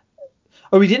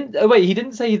 Oh, he didn't. Oh, wait, he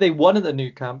didn't say they won at the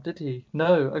new camp, did he?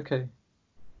 No. Okay.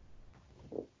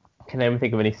 Can anyone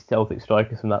think of any Celtic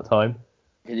strikers from that time?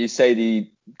 Can you say the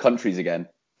countries again?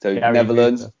 So Gary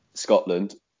Netherlands, Hooper.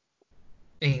 Scotland.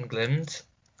 England,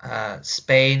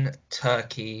 Spain,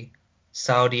 Turkey,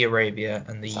 Saudi Arabia,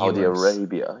 and the Saudi US.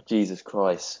 Arabia. Jesus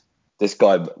Christ. This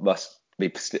guy must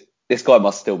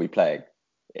still be playing.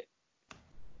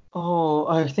 Oh,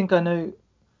 I think I know.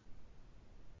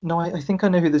 No, I think I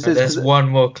know who this is. There's one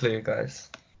more clue, guys.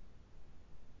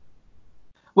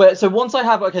 Wait, so once I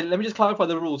have, okay, let me just clarify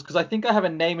the rules because I think I have a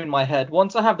name in my head.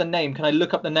 Once I have the name, can I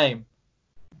look up the name?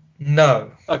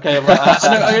 No. Okay, right.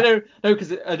 I know, no,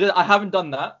 because I haven't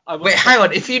done that. Wait, hang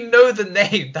on. If you know the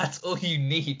name, that's all you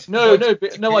need. No,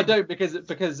 I don't because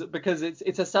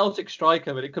it's a Celtic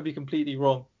striker, but it could be completely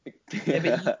wrong. Yeah, but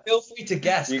you feel free to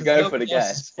guess. You 'cause go nobody for the else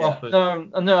guess, is proper.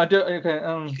 No, I don't.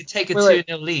 Okay. You could take a wait.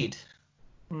 2-0 lead.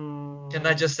 Can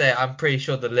I just say, I'm pretty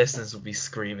sure the listeners will be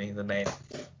screaming the name.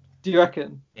 Do you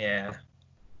reckon? Yeah.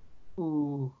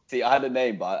 Ooh. See, I had a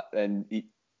name, but then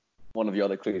one of the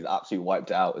other clues absolutely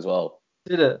wiped it out as well.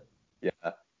 Did it? Yeah.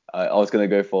 I was going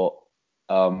to go for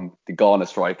the Ghana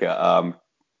striker,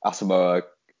 Asamoah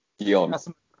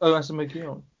Gyan. Asamoah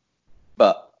Gyan.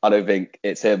 But I don't think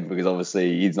it's him because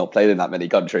obviously he's not played in that many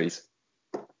countries.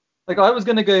 Like I was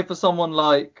gonna go for someone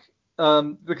like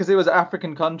because it was an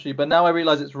African country, but now I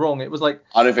realise it's wrong. It was like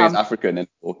I don't think it's African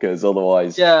anymore because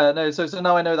otherwise. Yeah, no. So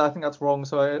now I know that I think that's wrong.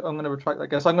 So I'm gonna retract that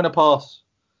guess. I'm gonna pass.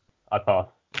 I pass.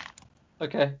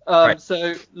 Okay. Right.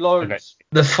 So Lawrence. Okay.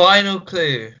 The final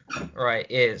clue, right,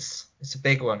 it's a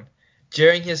big one.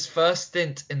 During his first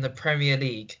stint in the Premier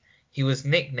League, he was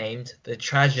nicknamed the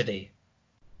Tragedy.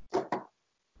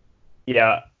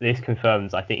 Yeah, this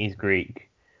confirms. I think he's Greek.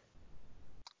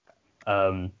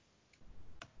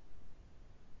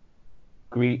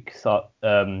 Greek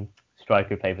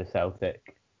striker played for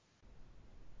Celtic.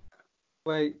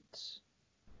 Wait.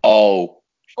 Oh.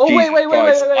 Wait.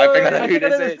 I think I know who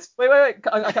this is. Wait.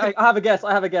 I have a guess.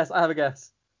 I have a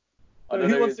guess.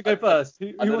 Who wants to go first?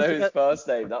 I don't know his first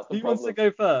name. That's the Who problem. wants to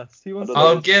go first?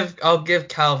 I'll give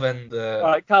Calvin the.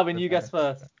 All right, Calvin, you guess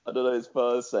first. I don't know his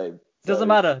first name. So. Doesn't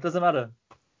matter.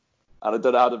 And I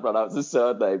don't know how to pronounce his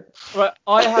surname. Right,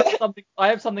 I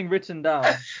have something written down.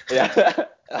 Yeah.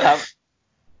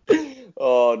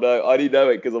 Oh no, I only know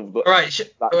it because of the. Right,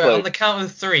 on the count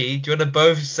of 3, do you want to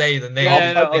both say the name?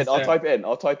 I'll type it in.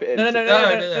 I'll type it in.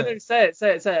 No. Say it.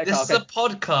 This is a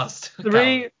podcast.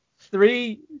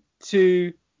 3,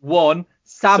 2, 1.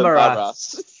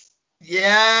 Samaras.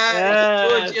 Yeah.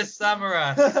 Georgios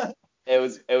Samaras. It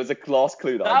was a class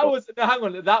clue. Hang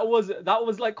on. That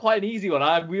was like quite an easy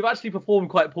one. We've actually performed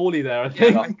quite poorly there. I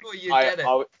think. Yeah, I thought you'd get it.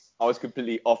 I was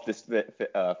completely off this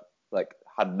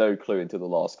had no clue until the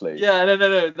last clue. Yeah, no.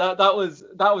 That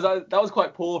was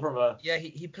quite poor from her. Yeah,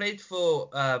 he played for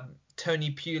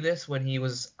Tony Pulis when he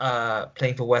was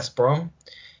playing for West Brom.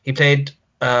 He played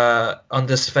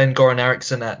under Sven-Goran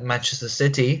Eriksson at Manchester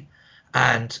City,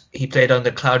 and he played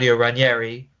under Claudio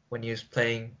Ranieri when he was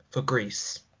playing for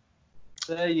Greece.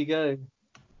 There you go.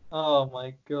 Oh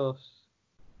my gosh.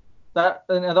 I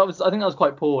think that was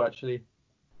quite poor actually.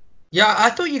 Yeah, I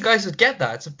thought you guys would get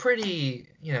that. It's a pretty,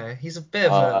 he's a bit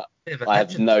of a I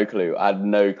had no clue. I had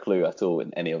no clue at all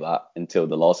in any of that until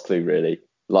the last clue, really.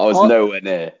 Like, I was nowhere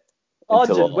near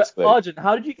until the last clue. Arjun,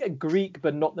 how did you get Greek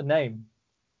but not the name?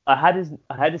 I had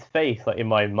his face like in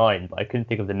my mind, but I couldn't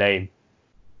think of the name.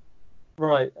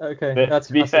 Right. Okay. But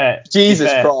to be fair,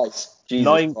 Jesus Christ.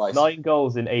 9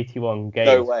 goals in 81 games.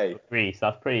 No way. For Greece.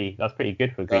 That's pretty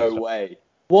good for Greece. No way.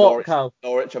 What, Cal?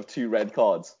 Norwich have 2 red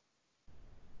cards.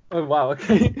 Oh wow.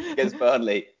 Okay. Against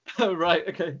Burnley. Oh right.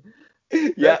 Okay.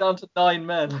 Yeah. Down to 9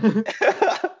 men.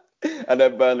 And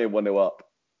then Burnley 1-0 up.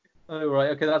 Oh right.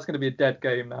 Okay, that's going to be a dead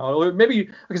game now. Or maybe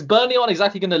because Burnley aren't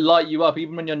exactly going to light you up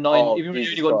even when you're 9. Even when you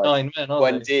only got 9 men.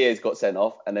 When Diaz got sent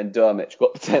off and then Dermot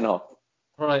got sent off.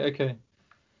 Right. Okay.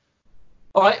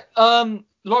 All right.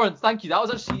 Lawrence, thank you. That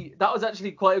was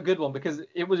actually quite a good one because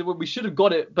we should have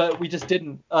got it, but we just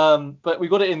didn't. But we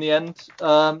got it in the end.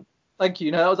 Thank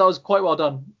you. No, that was quite well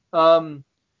done.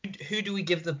 Who do we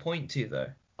give the point to though?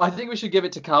 I think we should give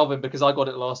it to Calvin because I got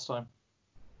it last time.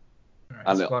 Right,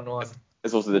 it's 1-1.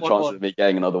 It's also the chances of me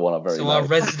getting another one are very low. So our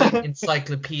resident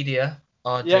encyclopedia,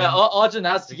 Arjun. Yeah, Arjun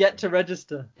has yet to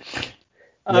register.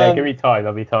 Yeah, give me time.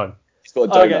 There'll be time. He's got a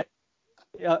donut. Okay.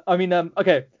 Yeah, I mean,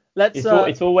 okay. Let's.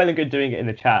 It's all well and good doing it in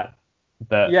the chat,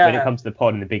 But Yeah. when it comes to the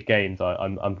pod and the big games,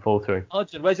 I'm faltering.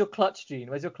 Arjun, where's your clutch gene?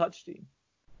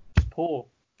 Just poor.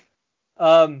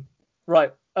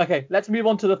 Right. Okay. Let's move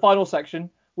on to the final section,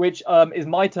 which is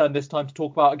my turn this time to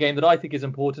talk about a game that I think is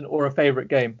important or a favorite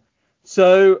game.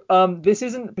 So this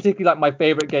isn't particularly like my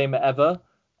favorite game ever,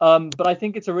 but I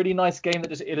think it's a really nice game that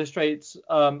just illustrates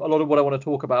a lot of what I want to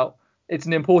talk about. It's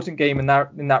an important game in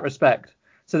that respect.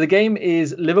 So the game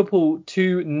is Liverpool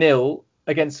 2-0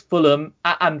 against Fulham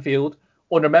at Anfield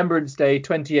on Remembrance Day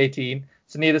 2018.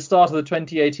 So near the start of the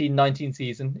 2018-19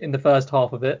 season, in the first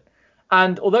half of it.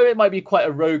 And although it might be quite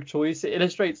a rogue choice, it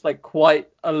illustrates like quite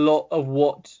a lot of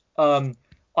what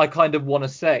I kind of want to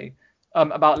say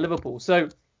about Liverpool. So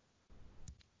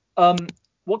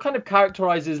what kind of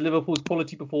characterises Liverpool's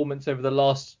quality performance over the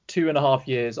last 2.5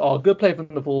 years are good play from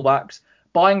the fullbacks,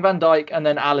 buying Van Dijk and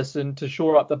then Alisson to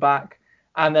shore up the back,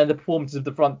 and then the performances of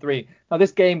the front three. Now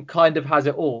this game kind of has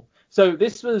it all. So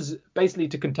this was basically,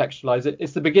 to contextualise it,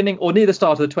 it's the beginning or near the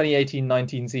start of the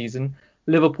 2018-19 season.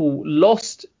 Liverpool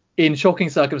lost in shocking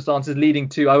circumstances, leading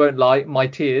to, I won't lie, my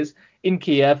tears in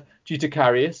Kiev due to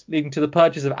Karius, leading to the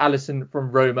purchase of Alisson from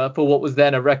Roma for what was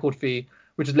then a record fee,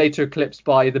 which was later eclipsed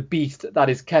by the beast that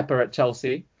is Kepa at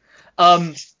Chelsea.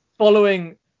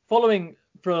 Following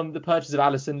from the purchase of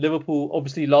Alisson, Liverpool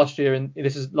obviously last year, and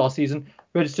this is last season,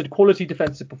 registered quality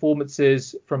defensive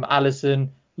performances from Alisson,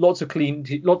 lots of clean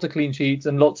sheets,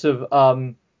 and lots of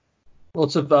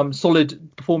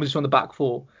solid performances from the back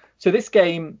four. So this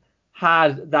game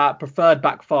had that preferred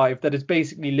back five that is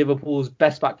basically Liverpool's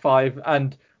best back five,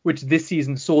 and which this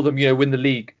season saw them, win the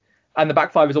league. And the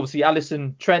back five is obviously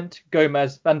Alisson, Trent,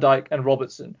 Gomez, Van Dijk, and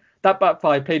Robertson. That back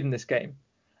five played in this game.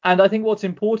 And I think what's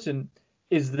important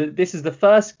is that this is the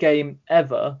first game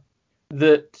ever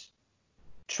that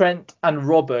Trent and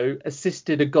Robbo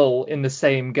assisted a goal in the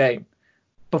same game.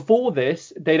 Before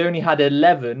this, they'd only had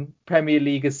 11 Premier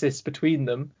League assists between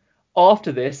them.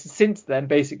 After this, since then,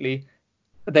 basically,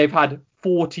 they've had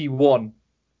 41.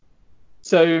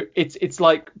 So it's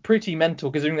like pretty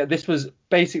mental, considering that this was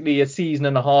basically a season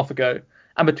and a half ago.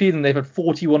 And between them, they've had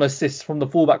 41 assists from the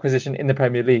fullback position in the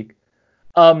Premier League.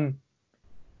 How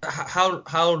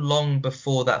long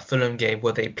before that Fulham game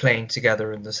were they playing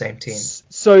together in the same team?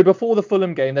 So before the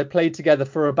Fulham game, they played together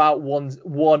for about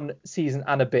one season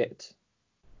and a bit.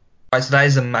 Right, so that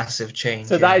is a massive change.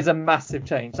 That is a massive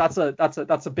change. That's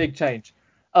a big change.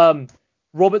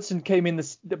 Robertson came in.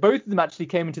 Both of them actually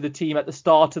came into the team at the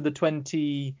start of the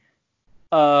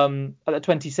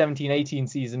 2017-18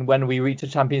 season, when we reached a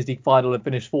Champions League final and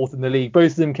finished fourth in the league.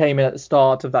 Both of them came in at the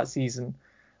start of that season,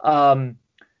 and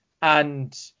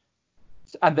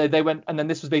they went. And then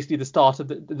this was basically the start of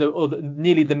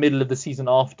nearly the middle of the season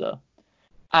after.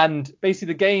 And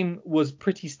basically the game was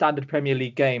pretty standard Premier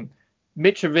League game.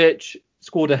 Mitrovic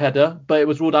scored a header, but it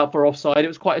was ruled out for offside. It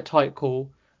was quite a tight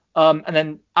call. And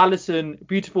then Alisson,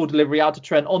 beautiful delivery out to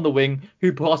Trent on the wing,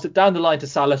 who passed it down the line to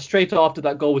Salah. Straight after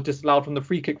that goal was disallowed from the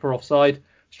free kick for offside.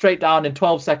 Straight down in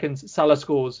 12 seconds, Salah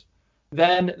scores.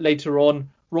 Then later on,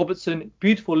 Robertson,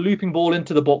 beautiful looping ball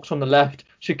into the box from the left.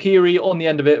 Shaqiri on the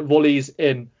end of it, volleys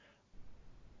in.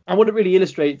 And what it really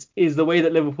illustrates is the way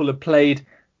that Liverpool have played,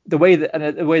 the way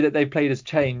that they've played has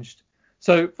changed.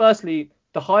 So firstly,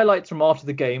 the highlights from after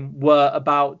the game were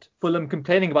about Fulham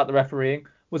complaining about the refereeing,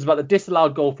 was about the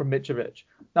disallowed goal from Mitrovic.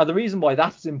 Now, the reason why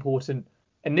that is important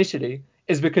initially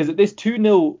is because this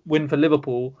 2-0 win for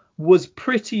Liverpool was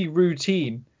pretty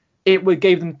routine. It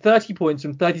gave them 30 points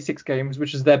from 36 games,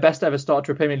 which is their best ever start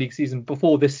to a Premier League season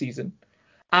before this season.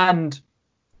 And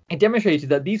it demonstrated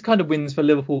that these kind of wins for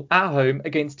Liverpool at home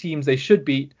against teams they should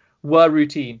beat were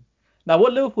routine. Now,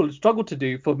 what Liverpool had struggled to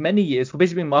do for many years, for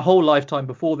basically my whole lifetime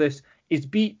before this, is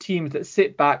beat teams that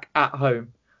sit back at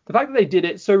home. The fact that they did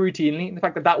it so routinely, and the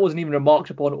fact that that wasn't even remarked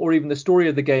upon or even the story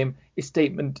of the game, is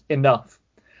statement enough.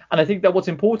 And I think that what's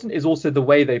important is also the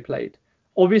way they played.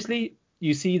 Obviously,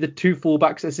 you see the two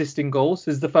fullbacks assisting goals.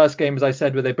 This is the first game, as I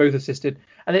said, where they both assisted.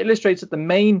 And it illustrates that the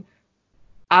main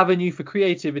avenue for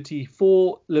creativity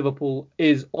for Liverpool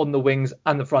is on the wings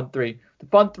and the front three. The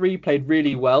front three played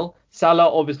really well.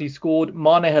 Salah obviously scored.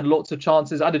 Mane had lots of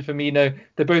chances. Added Firmino.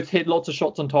 They both hit lots of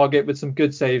shots on target with some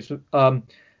good saves.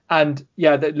 And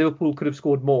yeah, that Liverpool could have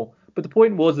scored more. But the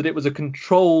point was that it was a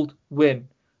controlled win.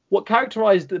 What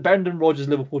characterised the Brendan Rodgers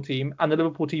Liverpool team and the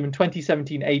Liverpool team in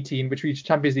 2017-18, which reached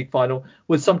Champions League final,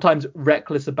 was sometimes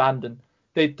reckless abandon.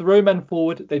 They'd throw men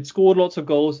forward, they'd score lots of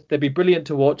goals, they'd be brilliant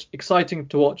to watch, exciting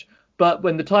to watch. But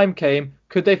when the time came,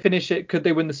 could they finish it? Could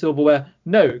they win the silverware?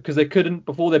 No, because they couldn't.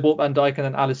 Before they bought Van Dijk and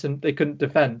then Alisson, they couldn't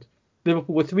defend.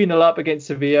 Liverpool were 3-0 up against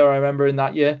Sevilla, I remember, in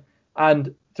that year,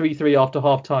 and 3-3 after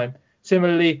half-time.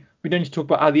 Similarly, We don't need to talk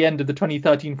about how the end of the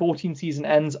 2013-14 season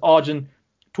ends. Arjun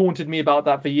taunted me about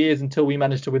that for years until we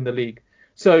managed to win the league.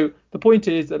 So the point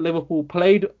is that Liverpool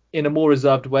played in a more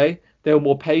reserved way. They were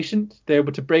more patient. They were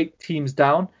able to break teams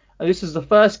down. And this was the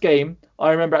first game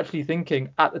I remember actually thinking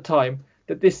at the time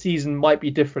that this season might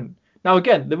be different. Now,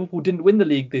 again, Liverpool didn't win the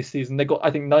league this season. They got,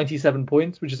 I think, 97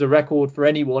 points, which is a record for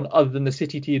anyone other than the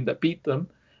City team that beat them.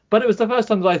 But it was the first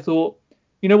time that I thought,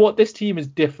 you know what, this team is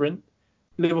different.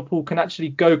 Liverpool can actually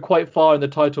go quite far in the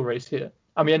title race here.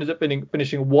 And we ended up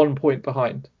finishing 1 point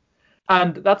behind.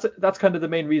 And that's kind of the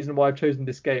main reason why I've chosen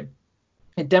this game.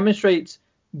 It demonstrates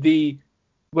the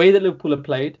way that Liverpool have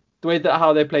played, the way that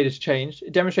how they played has changed.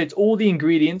 It demonstrates all the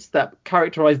ingredients that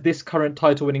characterize this current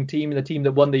title-winning team and the team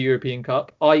that won the European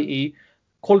Cup, i.e.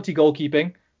 quality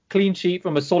goalkeeping, clean sheet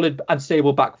from a solid and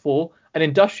stable back four, an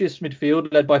industrious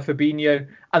midfield led by Fabinho,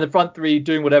 and the front three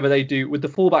doing whatever they do, with the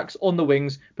fullbacks on the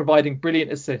wings providing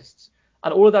brilliant assists.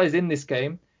 And all of that is in this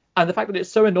game. And the fact that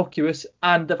it's so innocuous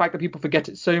and the fact that people forget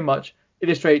it so much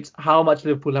illustrates how much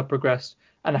Liverpool have progressed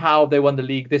and how they won the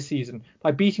league this season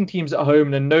by beating teams at home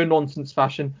in a no-nonsense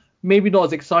fashion. Maybe not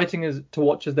as exciting as to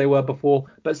watch as they were before,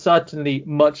 but certainly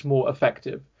much more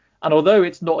effective. And although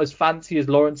it's not as fancy as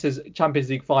Lawrence's Champions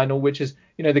League final, which is,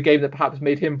 the game that perhaps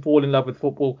made him fall in love with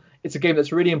football, it's a game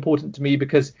that's really important to me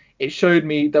because it showed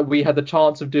me that we had the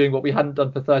chance of doing what we hadn't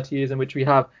done for 30 years and which we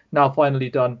have now finally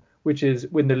done, which is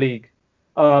win the league.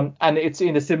 And it's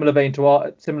in a similar vein to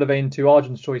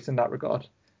Arjun's choice in that regard.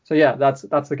 So yeah, that's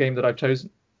the game that I've chosen.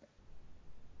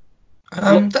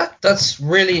 That's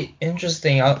really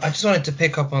interesting. I just wanted to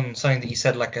pick up on something that you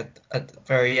said, like at the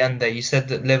very end there. You said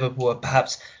that Liverpool are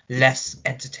perhaps less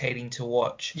entertaining to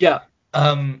watch. Yeah.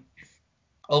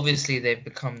 Obviously they've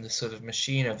become the sort of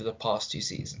machine over the past two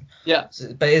seasons. Yeah.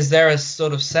 But is there a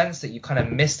sort of sense that you kind of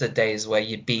miss the days where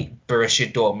you beat Borussia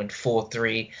Dortmund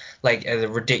 4-3, like a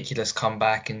ridiculous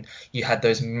comeback, and you had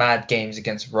those mad games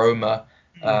against Roma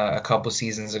a couple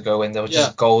seasons ago when there was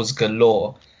just goals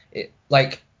galore?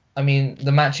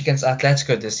 The match against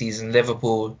Atletico this season,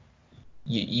 Liverpool,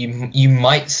 you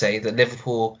might say that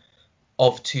Liverpool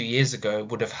of 2 years ago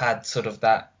would have had sort of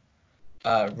that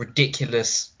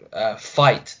ridiculous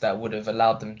fight that would have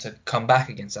allowed them to come back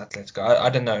against Atletico. I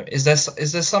don't know. Is there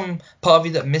some part of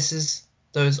you that misses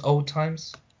those old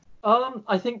times?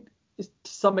 I think to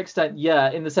some extent,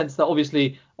 yeah, in the sense that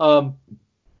obviously,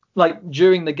 like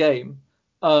during the game,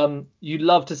 you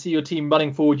love to see your team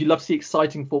running forward. You love to see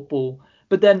exciting football.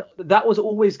 But then that was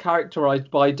always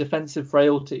characterized by defensive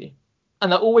frailty.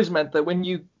 And that always meant that when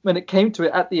it came to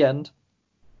it at the end,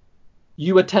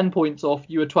 you were 10 points off,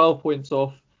 you were 12 points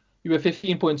off, you were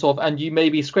 15 points off, and you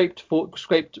maybe scraped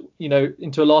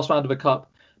into a last round of a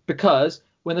cup, because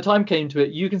when the time came to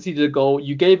it, you conceded a goal,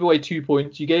 you gave away 2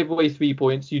 points, you gave away 3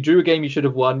 points, you drew a game you should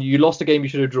have won, you lost a game you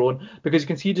should have drawn because you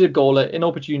conceded a goal at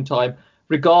inopportune time,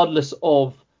 regardless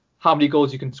of how many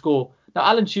goals you can score. Now,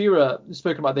 Alan Shearer has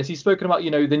spoken about this. He's spoken about,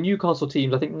 the Newcastle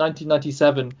teams, I think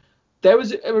 1997. There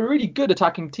was a really good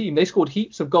attacking team. They scored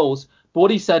heaps of goals. But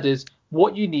what he said is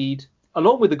what you need,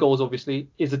 along with the goals, obviously,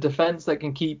 is a defence that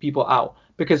can keep people out.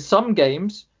 Because some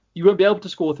games, you won't be able to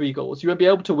score 3 goals. You won't be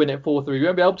able to win it 4-3. You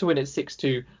won't be able to win it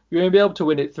 6-2. You won't be able to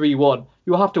win it 3-1.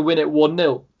 You'll have to win it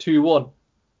 1-0, 2-1,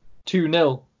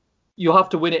 2-0. You'll have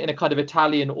to win it in a kind of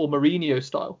Italian or Mourinho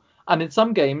style. And in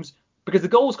some games, because the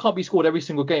goals can't be scored every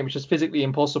single game, it's just physically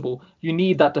impossible, you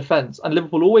need that defence. And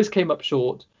Liverpool always came up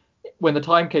short when the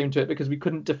time came to it because we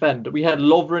couldn't defend. We had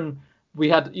Lovren, we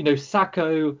had,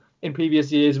 Sacco in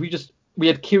previous years. We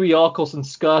had Kyriakos and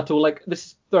Skirtle. Like, this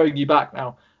is throwing you back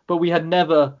now. But we had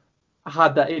never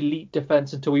had that elite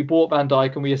defence until we bought Van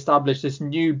Dijk and we established this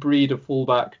new breed of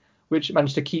fullback, which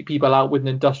managed to keep people out with an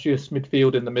industrious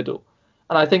midfield in the middle.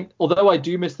 And I think, although I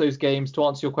do miss those games, to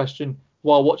answer your question,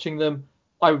 while watching them,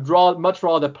 I would much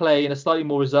rather play in a slightly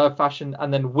more reserved fashion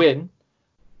and then win,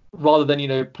 rather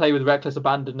than, play with reckless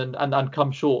abandon and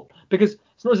come short. Because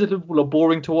it's not as if Liverpool are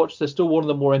boring to watch. They're still one of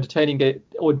the more entertaining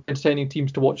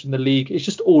teams to watch in the league. It's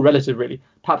just all relative, really.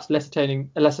 Perhaps less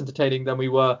entertaining than we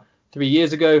were 3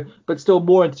 years ago, but still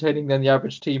more entertaining than the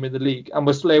average team in the league. And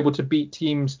we're still able to beat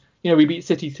teams. We beat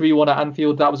City 3-1 at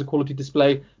Anfield. That was a quality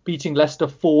display. Beating Leicester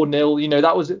 4-0.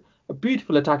 That was a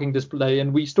beautiful attacking display,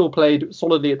 and we still played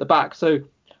solidly at the back. So,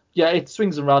 yeah, it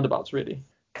swings and roundabouts, really.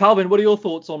 Calvin, what are your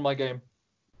thoughts on my game?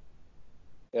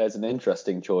 Yeah, it's an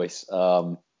interesting choice.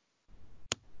 I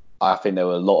think there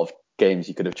were a lot of games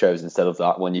you could have chosen instead of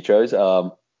that one you chose.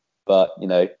 But,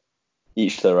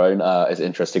 each to their own. It's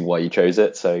interesting why you chose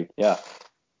it. So, yeah.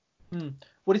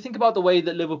 What do you think about the way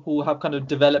that Liverpool have kind of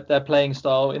developed their playing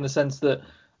style, in the sense that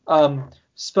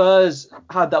Spurs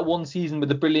had that one season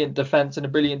with a brilliant defence and a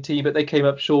brilliant team, but they came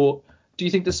up short. Do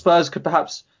you think the Spurs could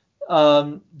perhaps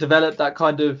develop that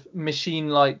kind of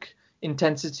machine-like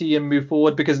intensity and move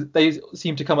forward, because they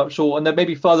seem to come up short and they're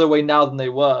maybe further away now than they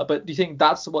were? But do you think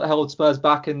that's what held Spurs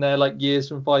back in their years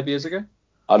from 5 years ago?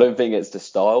 I don't think it's the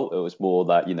style. It was more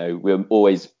that, we're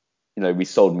always, we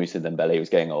sold Moussa Dembele, he was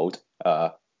getting old.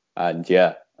 And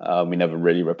we never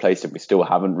really replaced him. We still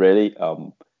haven't really.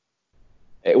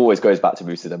 It always goes back to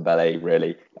Moussa Dembele,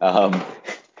 really.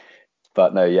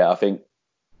 But no, I think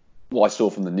what I saw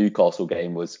from the Newcastle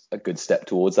game was a good step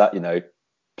towards that.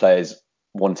 Players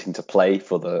wanting to play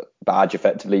for the badge,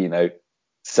 effectively.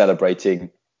 Celebrating.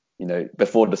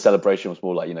 Before the celebration was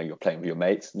more like, you're playing with your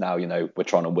mates. Now, we're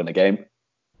trying to win a game.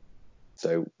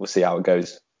 So we'll see how it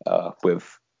goes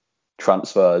with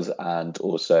transfers and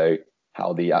also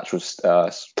how the actual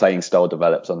playing style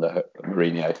develops under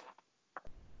Mourinho.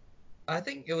 I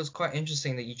think it was quite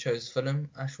interesting that you chose Fulham,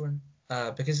 Ashwin,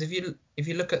 because if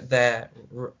you look at their,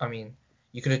 I mean,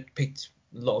 you could have picked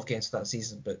a lot of games for that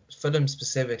season, but Fulham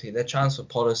specifically, their transfer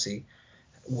policy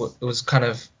was kind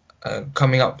of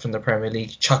coming up from the Premier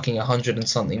League, chucking 100 and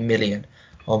something million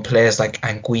on players like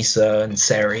Anguissa and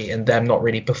Seri, and them not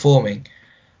really performing.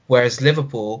 Whereas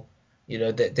Liverpool,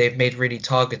 they've made really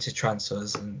targeted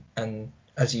transfers, and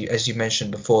as you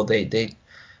mentioned before, they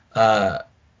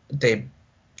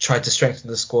tried to strengthen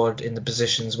the squad in the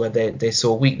positions where they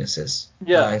saw weaknesses,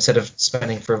 instead of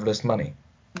spending frivolous money.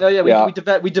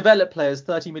 We develop players,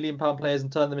 £30 million players,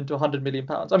 and turn them into £100 million.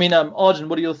 I mean, Arjun,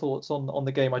 what are your thoughts on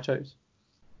the game I chose?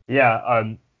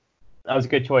 Yeah, that was a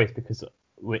good choice, because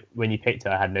when you picked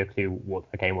it, I had no clue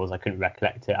what the game was. I couldn't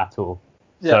recollect it at all.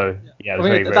 So it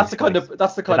was that's the kind of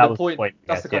point.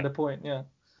 That's the kind of point. Yeah.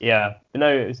 Yeah, but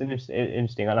no, it was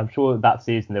interesting, and I'm sure that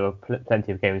season there were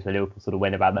plenty of games where Liverpool sort of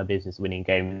went about their business, winning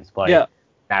games by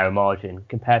narrow margin,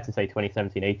 compared to say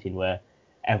 2017-18, where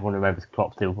everyone remembers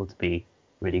Klopp's Liverpool to be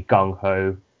really gung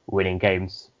ho, winning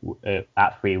games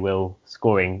at free will,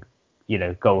 scoring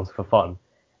goals for fun.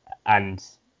 And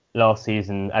last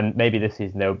season, and maybe this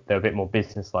season, they're a bit more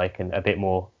businesslike and a bit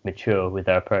more mature with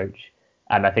their approach.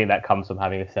 And I think that comes from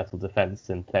having a settled defence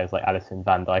and players like Alisson,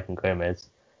 Van Dijk and Gomez,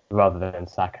 rather than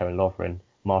Saka and Lovren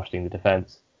marshalling the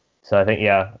defence. So I think,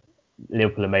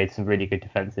 Liverpool have made some really good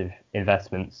defensive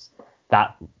investments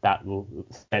that will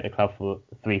stay at the club for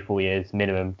 3-4 years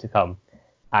minimum to come.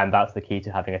 And that's the key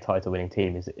to having a title-winning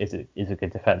team is a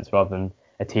good defence, rather than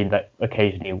a team that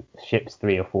occasionally ships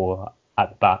 3 or 4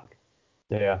 at the back.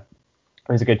 So it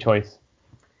was a good choice.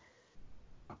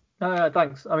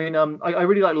 Thanks. I mean, I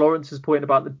really like Lawrence's point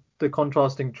about the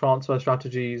contrasting transfer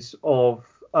strategies of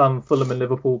Fulham and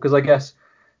Liverpool, because I guess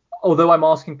although I'm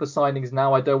asking for signings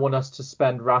now, I don't want us to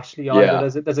spend rashly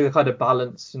either. There's a kind of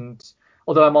balance, and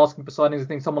although I'm asking for signings, I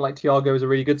think someone like Thiago is a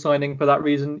really good signing for that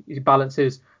reason. He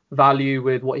balances value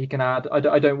with what he can add.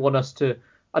 I don't want us to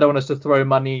throw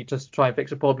money just to try and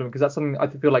fix a problem, because that's something I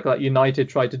feel like United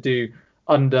tried to do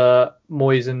under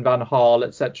Moyes and Van Gaal,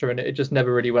 etc., and it just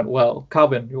never really went well.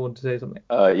 Calvin, you want to say something?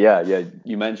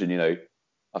 You mentioned,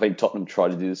 I think Tottenham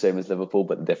tried to do the same as Liverpool,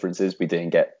 but the difference is we didn't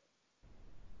get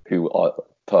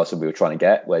person we were trying to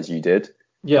get, whereas you did.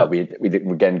 We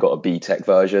again got a B-Tech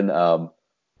version of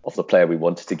the player we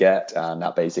wanted to get, and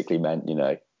that basically meant,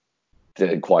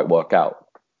 didn't quite work out.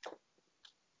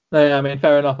 No, I mean,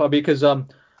 fair enough, because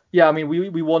we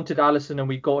wanted Alisson and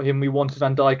we got him. We wanted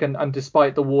Van Dijk, and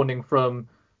despite the warning from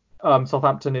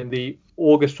Southampton in the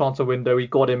August transfer window, we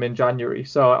got him in January.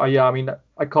 So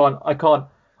I can't.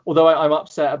 Although I'm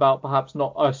upset about perhaps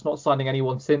not signing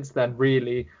anyone since then,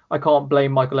 really, I can't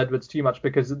blame Michael Edwards too much,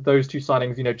 because those two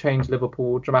signings, changed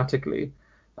Liverpool dramatically.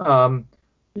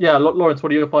 Lawrence,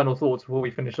 what are your final thoughts before we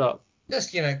finish up?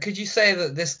 Just, could you say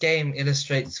that this game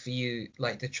illustrates for you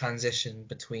the transition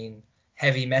between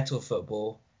heavy metal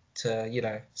football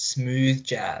to, smooth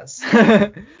jazz?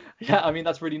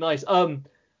 That's really nice.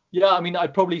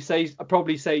 I'd probably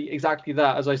say exactly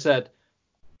that. As I said,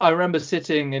 I remember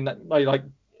sitting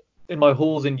in my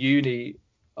halls in uni,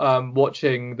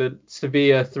 watching the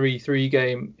Sevilla 3-3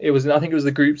 game. I think it was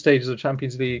the group stages of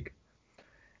Champions League,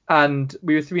 and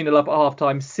we were 3-0 up at half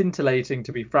time, scintillating,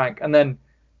 to be frank, and then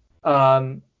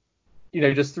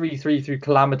just 3-3 through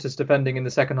calamitous defending in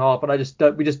the second half, and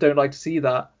we just don't like to see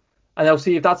that. And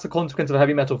obviously, if that's the consequence of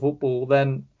heavy metal football,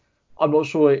 then I'm not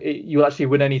sure you'll actually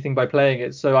win anything by playing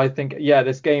it. So I think,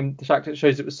 this game, the fact it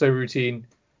shows it was so routine,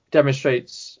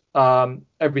 demonstrates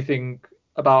everything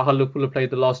about how Liverpool have played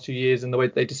the last 2 years and the way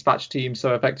that they dispatch teams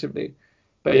so effectively.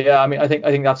 But I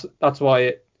think that's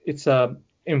why it's an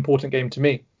important game to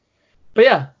me. But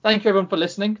yeah, thank you everyone for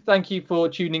listening. Thank you for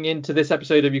tuning in to this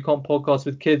episode of You Can't Podcast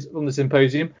with Kids from the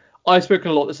Symposium. I've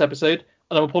spoken a lot this episode,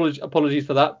 and apologies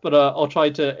for that. But I'll try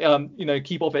to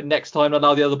keep off it next time and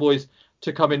allow the other boys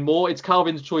to come in more. It's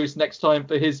Calvin's choice next time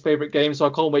for his favourite game, so I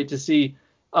can't wait to see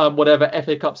whatever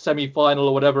FA Cup semi-final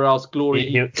or whatever else glory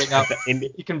he can bring out.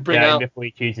 He can bring out before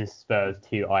he chooses Spurs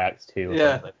 2, Ajax 2.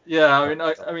 I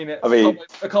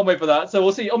can't wait for that. So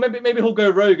we'll see. Or maybe he'll go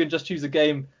rogue and just choose a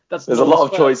game. There's a lot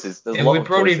of choices. It would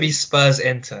probably be Spurs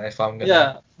Inter if I'm gonna.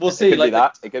 Yeah, we'll see. It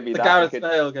could be the that. Gareth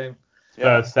Bale game.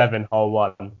 Spurs 7, Hull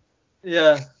 1.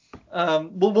 Yeah.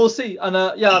 We'll see. And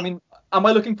am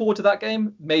I looking forward to that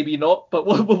game? Maybe not, but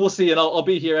we'll see. And I'll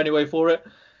be here anyway for it.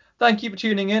 Thank you for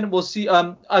tuning in. We'll see.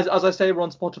 As I say, we're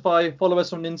on Spotify. Follow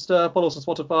us on Insta. Follow us on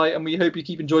Spotify, and we hope you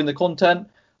keep enjoying the content.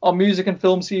 Our music and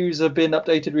film series have been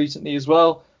updated recently as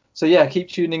well. So yeah, keep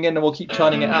tuning in, and we'll keep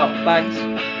churning it out. Thanks.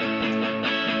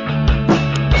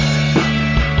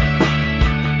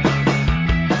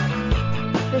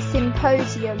 The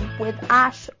Symposium with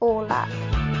Ash Orlak.